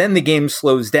cool because then the game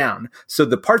slows down. So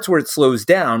the parts where it slows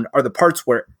down are the parts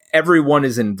where everyone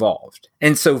is involved.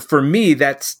 And so for me,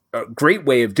 that's a great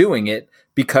way of doing it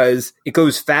because it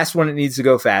goes fast when it needs to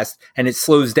go fast and it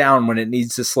slows down when it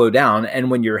needs to slow down and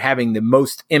when you're having the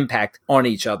most impact on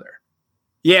each other.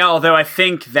 Yeah, although I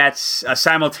think that's a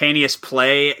simultaneous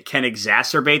play can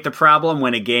exacerbate the problem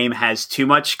when a game has too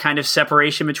much kind of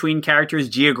separation between characters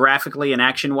geographically and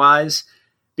action-wise.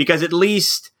 Because at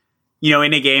least,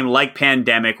 in a game like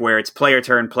Pandemic where it's player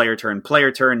turn,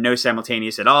 no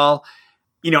simultaneous at all,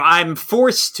 I'm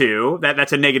forced to,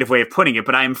 that's a negative way of putting it,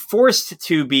 but I'm forced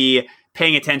to be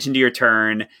paying attention to your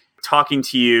turn, talking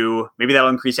to you. Maybe that'll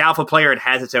increase alpha player. It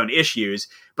has its own issues,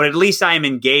 but at least I am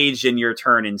engaged in your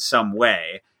turn in some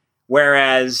way.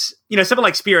 Whereas, something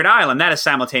like Spirit Island, that is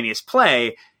simultaneous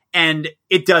play, and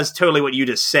it does totally what you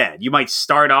just said. You might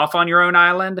start off on your own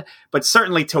island, but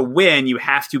certainly to win, you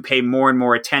have to pay more and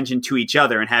more attention to each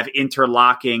other and have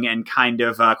interlocking and kind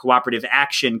of cooperative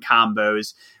action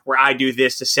combos where I do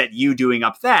this to set you doing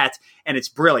up that, and it's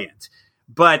brilliant.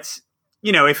 But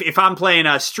if I'm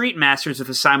playing Street Masters with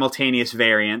a simultaneous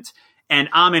variant, and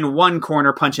I'm in one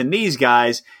corner punching these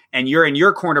guys, and you're in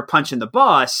your corner punching the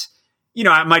boss,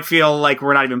 I might feel like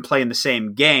we're not even playing the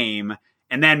same game.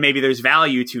 And then maybe there's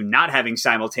value to not having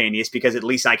simultaneous because at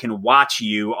least I can watch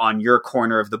you on your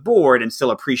corner of the board and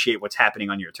still appreciate what's happening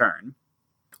on your turn.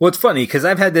 Well, it's funny because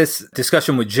I've had this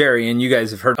discussion with Jerry, and you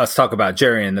guys have heard us talk about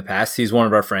Jerry in the past. He's one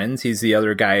of our friends. He's the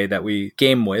other guy that we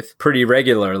game with pretty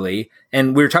regularly.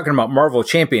 And we were talking about Marvel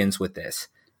Champions with this.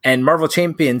 And Marvel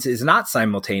Champions is not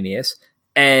simultaneous.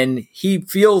 And he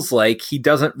feels like he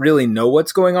doesn't really know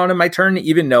what's going on in my turn,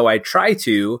 even though I try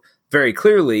to very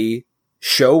clearly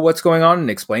show what's going on and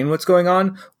explain what's going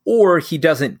on, or he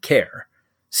doesn't care.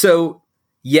 So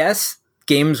yes,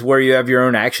 games where you have your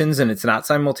own actions and it's not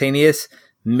simultaneous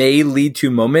may lead to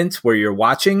moments where you're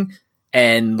watching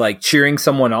and like cheering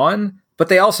someone on, but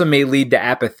they also may lead to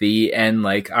apathy and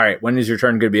like, all right, when is your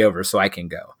turn going to be over so I can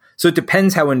go? So it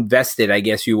depends how invested, I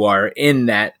guess, you are in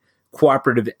that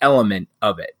cooperative element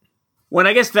of it. Well,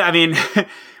 I guess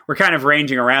we're kind of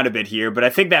ranging around a bit here, but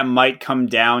I think that might come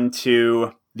down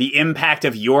to the impact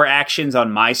of your actions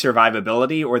on my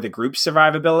survivability or the group's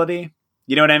survivability.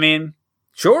 You know what I mean?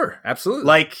 Sure, absolutely.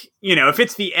 Like, if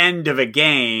it's the end of a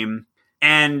game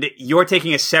and you're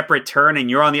taking a separate turn and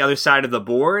you're on the other side of the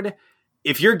board,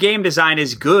 if your game design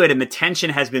is good and the tension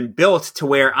has been built to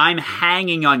where I'm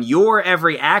hanging on your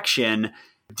every action,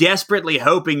 desperately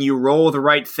hoping you roll the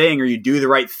right thing or you do the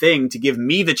right thing to give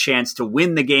me the chance to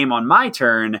win the game on my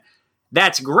turn,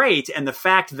 that's great. And the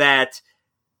fact that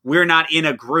we're not in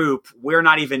a group, we're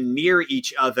not even near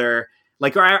each other,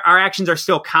 like our actions are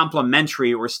still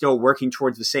complementary, we're still working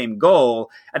towards the same goal,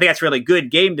 I think that's really good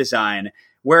game design.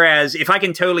 Whereas if I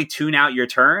can totally tune out your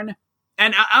turn,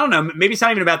 and I don't know, maybe it's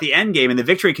not even about the end game and the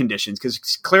victory conditions, because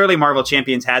clearly Marvel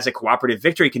Champions has a cooperative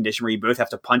victory condition where you both have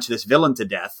to punch this villain to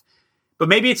death. But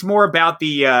maybe it's more about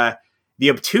the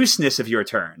obtuseness of your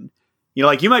turn.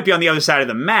 Like you might be on the other side of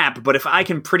the map, but if I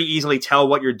can pretty easily tell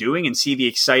what you're doing and see the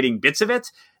exciting bits of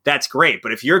it, that's great.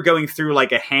 But if you're going through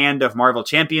like a hand of Marvel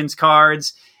Champions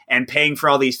cards and paying for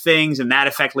all these things, and that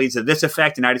effect leads to this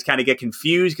effect, and I just kind of get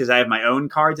confused because I have my own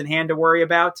cards in hand to worry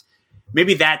about.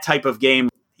 Maybe that type of game,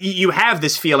 you have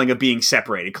this feeling of being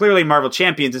separated. Clearly, Marvel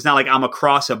Champions, it's not like I'm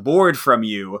across a board from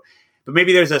you, but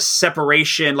maybe there's a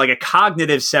separation, like a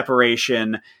cognitive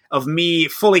separation of me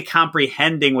fully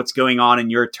comprehending what's going on in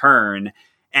your turn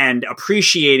and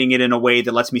appreciating it in a way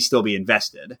that lets me still be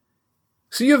invested.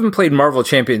 So you haven't played Marvel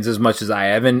Champions as much as I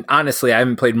have, and honestly, I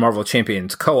haven't played Marvel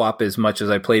Champions co-op as much as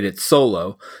I played it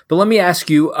solo. But let me ask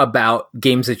you about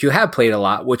games that you have played a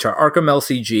lot, which are Arkham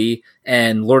LCG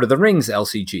and Lord of the Rings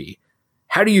LCG.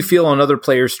 How do you feel on other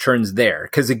players' turns there?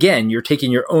 Because again, you're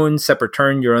taking your own separate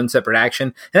turn, your own separate action,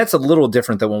 and that's a little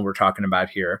different than what we're talking about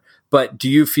here. But do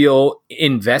you feel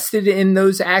invested in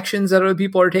those actions that other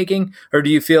people are taking, or do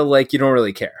you feel like you don't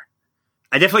really care?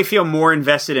 I definitely feel more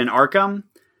invested in Arkham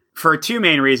for two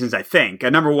main reasons, I think.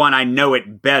 Number one, I know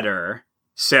it better,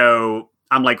 so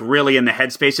I'm like really in the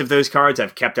headspace of those cards.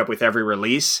 I've kept up with every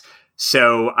release,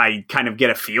 so I kind of get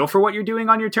a feel for what you're doing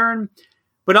on your turn.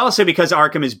 But also because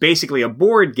Arkham is basically a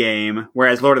board game,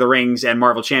 whereas Lord of the Rings and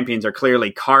Marvel Champions are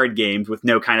clearly card games with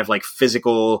no kind of like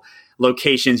physical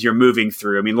locations you're moving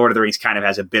through. I mean, Lord of the Rings kind of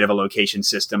has a bit of a location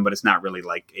system, but it's not really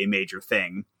like a major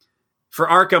thing. For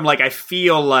Arkham, like I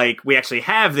feel like we actually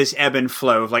have this ebb and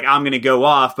flow of like, I'm going to go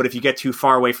off, but if you get too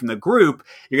far away from the group,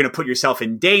 you're going to put yourself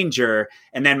in danger.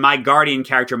 And then my Guardian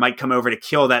character might come over to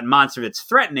kill that monster that's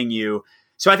threatening you.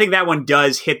 So I think that one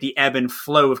does hit the ebb and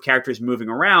flow of characters moving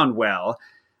around well.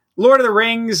 Lord of the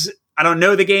Rings, I don't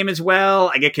know the game as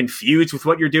well. I get confused with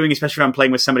what you're doing, especially if I'm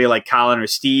playing with somebody like Colin or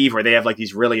Steve, where they have like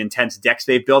these really intense decks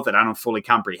they've built that I don't fully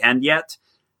comprehend yet.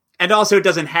 And also it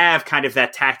doesn't have kind of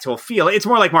that tactile feel. It's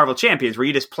more like Marvel Champions, where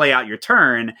you just play out your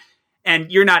turn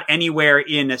and you're not anywhere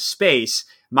in a space.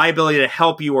 My ability to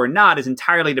help you or not is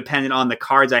entirely dependent on the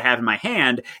cards I have in my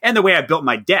hand and the way I built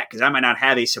my deck, because I might not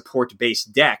have a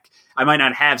support-based deck. I might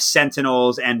not have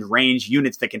sentinels and range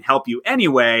units that can help you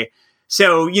anyway.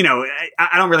 So, you know,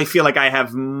 I don't really feel like I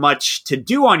have much to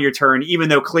do on your turn, even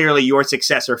though clearly your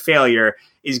success or failure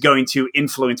is going to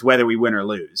influence whether we win or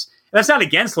lose. And that's not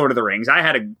against Lord of the Rings. I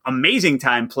had an amazing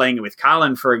time playing it with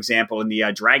Colin, for example, in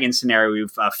the dragon scenario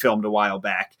we've filmed a while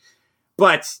back.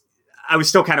 But I was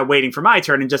still kind of waiting for my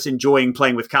turn and just enjoying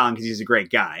playing with Colin because he's a great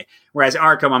guy. Whereas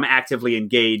Arkham, I'm actively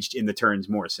engaged in the turns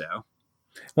more so.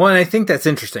 Well, and I think that's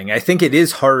interesting. I think it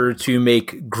is harder to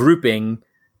make grouping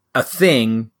a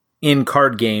thing in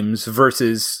card games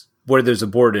versus where there's a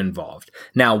board involved.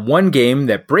 Now, one game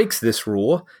that breaks this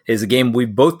rule is a game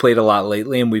we've both played a lot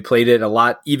lately, and we played it a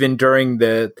lot even during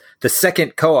the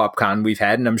second co-op con we've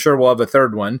had, and I'm sure we'll have a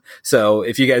third one. So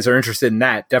if you guys are interested in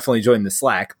that, definitely join the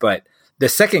Slack. But the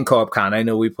second co-op con, I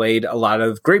know we played a lot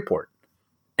of Greyport.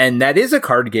 And that is a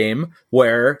card game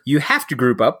where you have to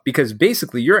group up because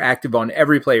basically you're active on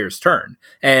every player's turn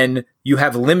and you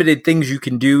have limited things you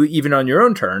can do even on your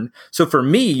own turn. So for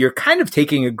me, you're kind of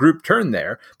taking a group turn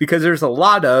there because there's a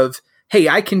lot of, hey,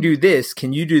 I can do this.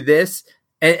 Can you do this?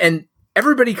 And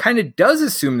everybody kind of does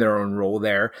assume their own role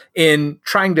there in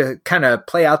trying to kind of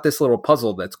play out this little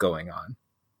puzzle that's going on.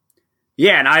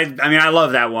 Yeah, and I mean, I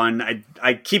love that one.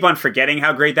 I keep on forgetting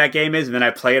how great that game is, and then I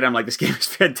play it, I'm like, this game is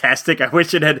fantastic. I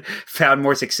wish it had found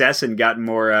more success and gotten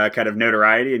more kind of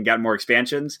notoriety and gotten more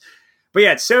expansions. But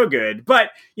yeah, it's so good. But,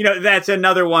 you know, that's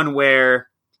another one where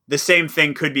the same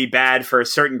thing could be bad for a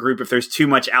certain group if there's too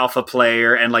much alpha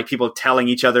player and, like, people telling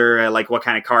each other, like, what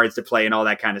kind of cards to play and all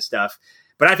that kind of stuff.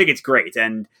 But I think it's great,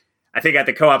 and I think at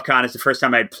the co-op con is the first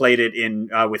time I had played it in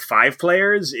with 5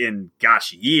 players in,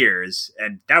 years.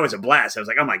 And that was a blast. I was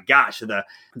like, oh my gosh,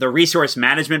 the resource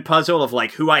management puzzle of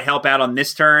like who I help out on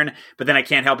this turn, but then I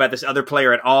can't help out this other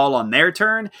player at all on their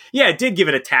turn. Yeah, it did give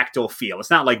it a tactile feel. It's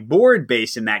not like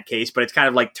board-based in that case, but it's kind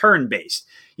of like turn-based.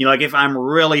 You know, like if I'm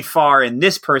really far in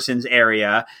this person's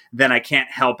area, then I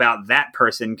can't help out that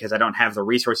person because I don't have the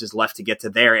resources left to get to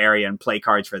their area and play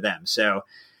cards for them. So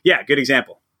yeah, good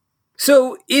example.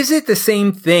 So is it the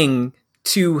same thing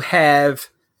to have,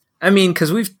 I mean,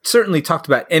 because we've certainly talked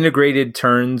about integrated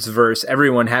turns versus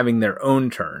everyone having their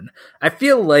own turn. I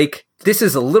feel like this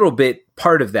is a little bit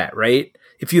part of that, right?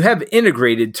 If you have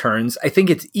integrated turns, I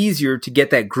think it's easier to get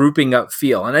that grouping up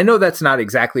feel. And I know that's not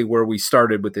exactly where we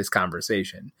started with this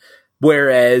conversation.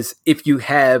 Whereas if you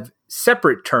have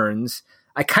separate turns,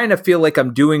 I kind of feel like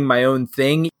I'm doing my own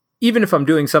thing, even if I'm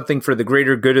doing something for the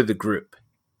greater good of the group.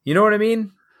 You know what I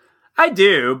mean? I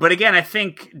do, but again, I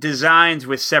think designs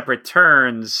with separate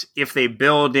turns, if they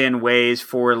build in ways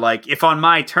for like, if on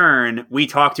my turn, we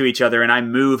talk to each other and I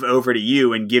move over to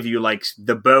you and give you like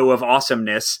the bow of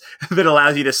awesomeness that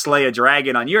allows you to slay a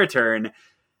dragon on your turn,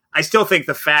 I still think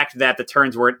the fact that the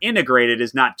turns weren't integrated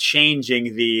is not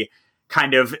changing the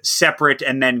kind of separate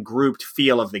and then grouped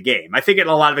feel of the game. I think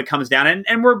a lot of it comes down,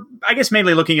 and we're, I guess,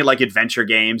 mainly looking at like adventure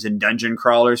games and dungeon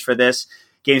crawlers for this,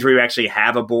 games where you actually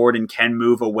have a board and can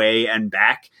move away and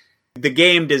back. The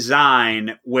game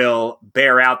design will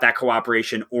bear out that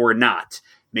cooperation or not,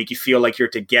 make you feel like you're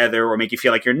together or make you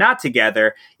feel like you're not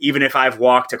together, even if I've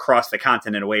walked across the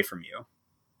continent away from you.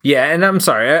 Yeah, and I'm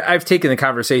sorry, I've taken the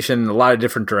conversation in a lot of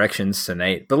different directions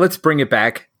tonight, but let's bring it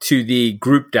back to the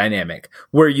group dynamic,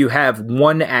 where you have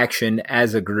one action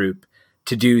as a group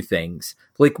to do things.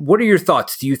 Like, what are your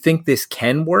thoughts? Do you think this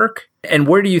can work? And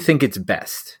where do you think it's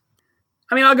best?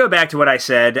 I mean, I'll go back to what I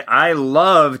said. I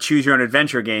love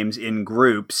choose-your-own-adventure games in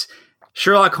groups.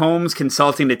 Sherlock Holmes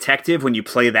Consulting Detective, when you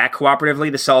play that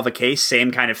cooperatively to solve a case,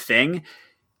 same kind of thing.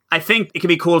 I think it can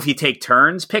be cool if you take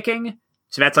turns picking.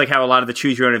 So that's like how a lot of the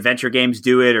choose-your-own-adventure games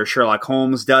do it, or Sherlock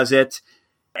Holmes does it.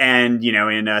 And, you know,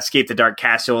 in Escape the Dark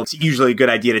Castle, it's usually a good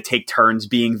idea to take turns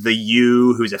being the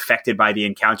you who's affected by the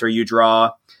encounter you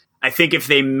draw. I think if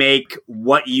they make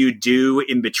what you do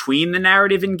in between the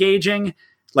narrative engaging,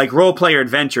 like role-player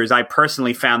adventures, I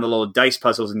personally found the little dice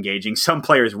puzzles engaging. Some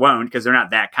players won't because they're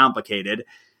not that complicated.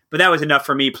 But that was enough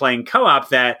for me playing co-op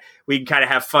that we can kind of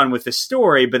have fun with the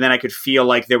story, but then I could feel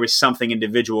like there was something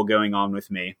individual going on with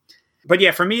me. But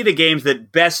yeah, for me, the games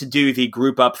that best do the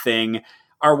group up thing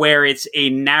are where it's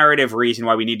a narrative reason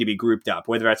why we need to be grouped up,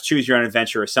 whether that's choose your own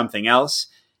adventure or something else.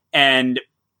 And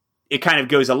it kind of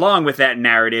goes along with that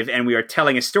narrative, and we are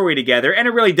telling a story together. And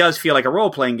it really does feel like a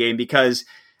role-playing game because,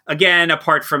 again,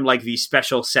 apart from like these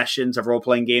special sessions of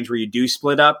role-playing games where you do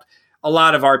split up, a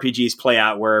lot of RPGs play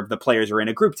out where the players are in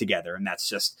a group together. And that's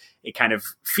just a kind of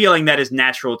feeling that is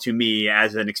natural to me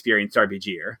as an experienced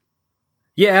RPGer.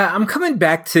 Yeah, I'm coming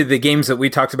back to the games that we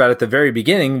talked about at the very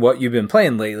beginning, what you've been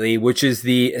playing lately, which is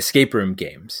the escape room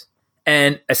games.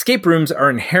 And escape rooms are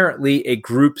inherently a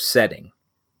group setting.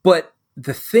 But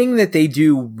the thing that they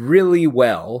do really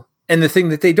well, and the thing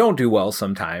that they don't do well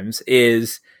sometimes,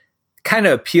 is kind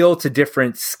of appeal to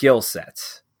different skill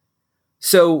sets.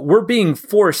 So we're being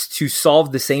forced to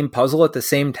solve the same puzzle at the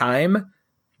same time,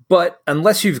 but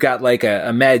unless you've got like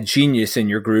a mad genius in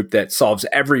your group that solves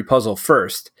every puzzle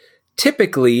first,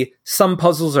 typically, some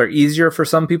puzzles are easier for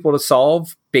some people to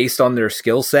solve based on their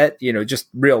skill set, you know, just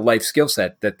real life skill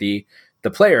set that the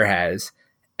player has.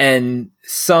 And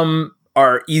some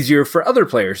are easier for other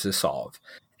players to solve.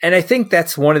 And I think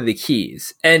that's one of the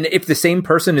keys. And if the same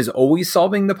person is always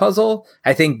solving the puzzle,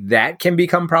 I think that can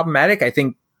become problematic. I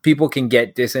think people can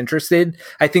get disinterested.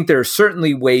 I think there are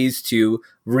certainly ways to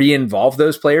re-involve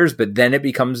those players, but then it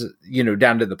becomes, you know,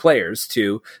 down to the players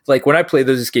to, like when I play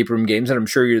those escape room games, and I'm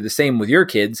sure you're the same with your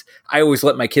kids, I always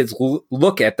let my kids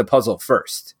look at the puzzle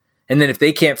first. And then if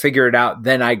they can't figure it out,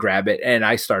 then I grab it and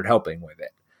I start helping with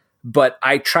it. But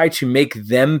I try to make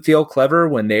them feel clever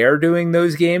when they are doing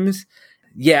those games.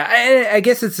 Yeah, I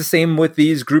guess it's the same with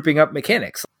these grouping up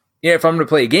mechanics. Yeah, if I'm going to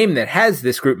play a game that has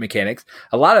this group mechanics,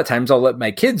 a lot of times I'll let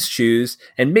my kids choose,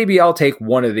 and maybe I'll take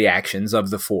one of the actions of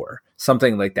the four,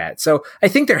 something like that. So I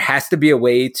think there has to be a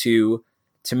way to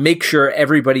make sure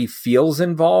everybody feels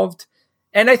involved.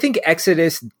 And I think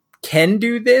Exodus can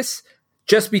do this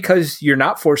just because you're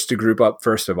not forced to group up,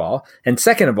 first of all. And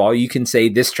second of all, you can say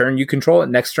this turn you control it,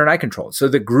 next turn I control it. So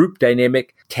the group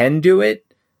dynamic can do it.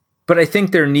 But I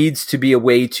think there needs to be a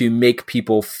way to make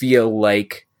people feel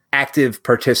like active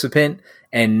participant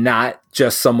and not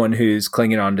just someone who's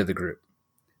clinging on to the group.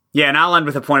 Yeah, and I'll end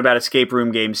with a point about escape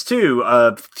room games too,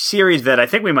 a series that I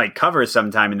think we might cover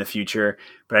sometime in the future,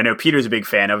 but I know Peter's a big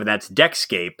fan of, and that's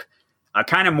Deckscape.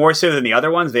 Kind of more so than the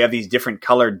other ones, they have these different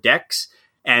colored decks,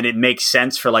 and it makes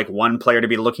sense for like one player to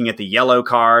be looking at the yellow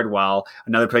card while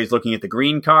another player is looking at the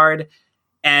green card.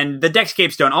 And the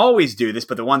Deckscapes don't always do this,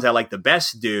 but the ones I like the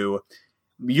best do.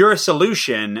 Your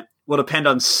solution will depend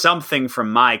on something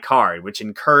from my card, which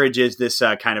encourages this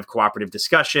kind of cooperative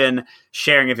discussion,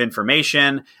 sharing of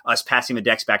information, us passing the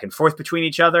decks back and forth between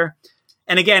each other.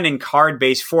 And again, in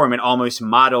card-based form, it almost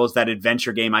models that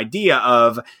adventure game idea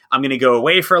of, I'm going to go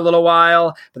away for a little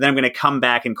while, but then I'm going to come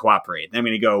back and cooperate. Then I'm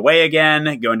going to go away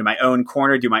again, go into my own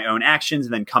corner, do my own actions,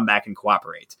 and then come back and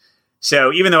cooperate.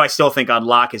 So even though I still think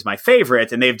Unlock is my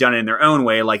favorite, and they've done it in their own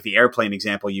way, like the airplane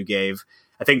example you gave,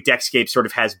 I think Deckscape sort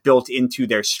of has built into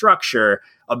their structure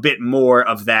a bit more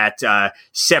of that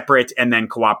separate and then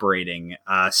cooperating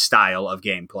style of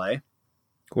gameplay.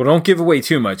 Well, don't give away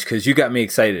too much because you got me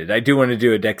excited. I do want to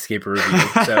do a Deckscape review,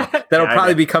 so that'll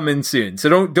probably be coming soon.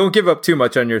 So don't give up too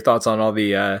much on your thoughts on all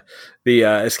the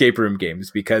escape room games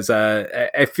because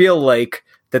I feel like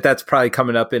that's probably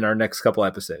coming up in our next couple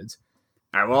episodes.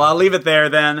 All right, well, I'll leave it there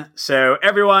then. So,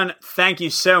 everyone, thank you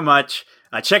so much.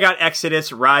 Check out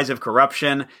Exodus: Rise of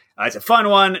Corruption. It's a fun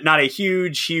one, not a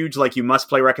huge, like you must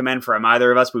play recommend from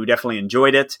either of us, but we definitely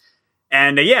enjoyed it.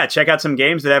 And yeah, check out some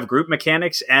games that have group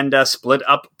mechanics and split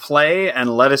up play, and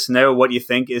let us know what you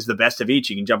think is the best of each.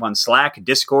 You can jump on Slack,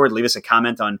 Discord, leave us a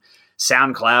comment on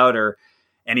SoundCloud or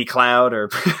any cloud or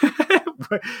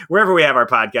wherever we have our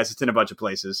podcast. It's in a bunch of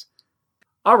places.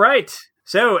 All right.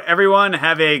 So everyone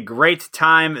have a great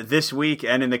time this week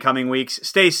and in the coming weeks.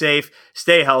 Stay safe,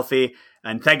 stay healthy,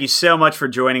 and thank you so much for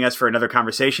joining us for another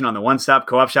conversation on the One Stop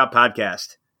Co-op Shop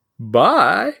podcast.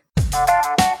 Bye.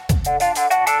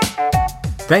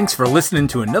 Thanks for listening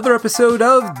to another episode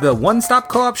of the One Stop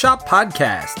Co-op Shop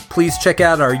podcast. Please check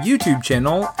out our YouTube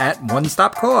channel at One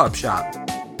Stop Co-op Shop.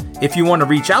 If you want to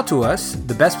reach out to us,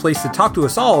 the best place to talk to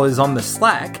us all is on the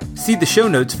Slack. See the show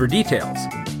notes for details.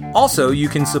 Also, you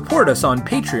can support us on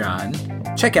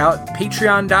Patreon. Check out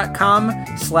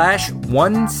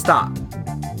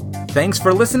patreon.com/onestop. Thanks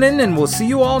for listening, and we'll see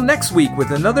you all next week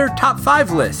with another Top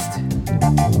 5 list.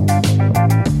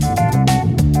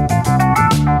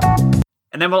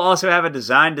 And then we'll also have a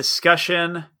design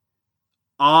discussion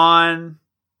on...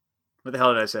 What the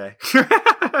hell did I say?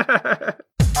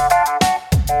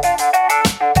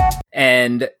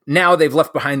 And now they've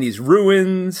left behind these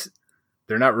ruins.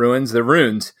 They're not ruins, they're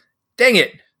runes. Dang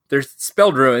it! They're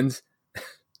spelled ruins.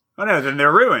 Oh no, then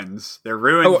they're ruins. They're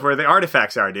ruins where the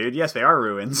artifacts are, dude. Yes, they are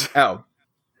ruins. Oh.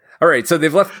 Alright, so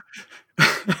they've left...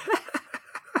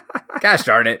 Gosh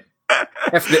darn it.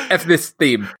 F this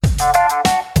theme.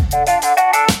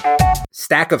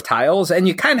 Stack of tiles, and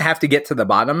you kind of have to get to the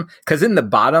bottom, because in the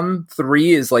bottom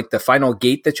 3 is like the final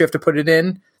gate that you have to put it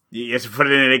in. You have to put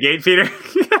it in a gate, Peter?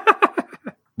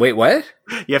 Wait, what?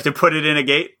 You have to put it in a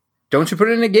gate? Don't you put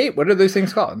it in a gate? What are those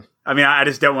things called? I mean, I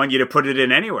just don't want you to put it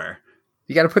in anywhere.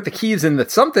 You got to put the keys in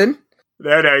something.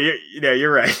 No,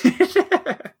 you're right.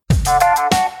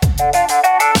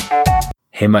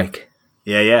 Hey, Mike.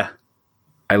 Yeah.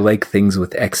 I like things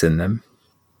with X in them.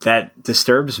 That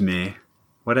disturbs me.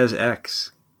 What is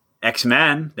X?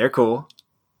 X-Men. They're cool.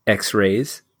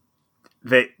 X-rays.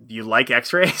 You like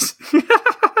X-rays?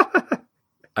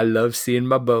 I love seeing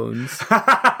my bones.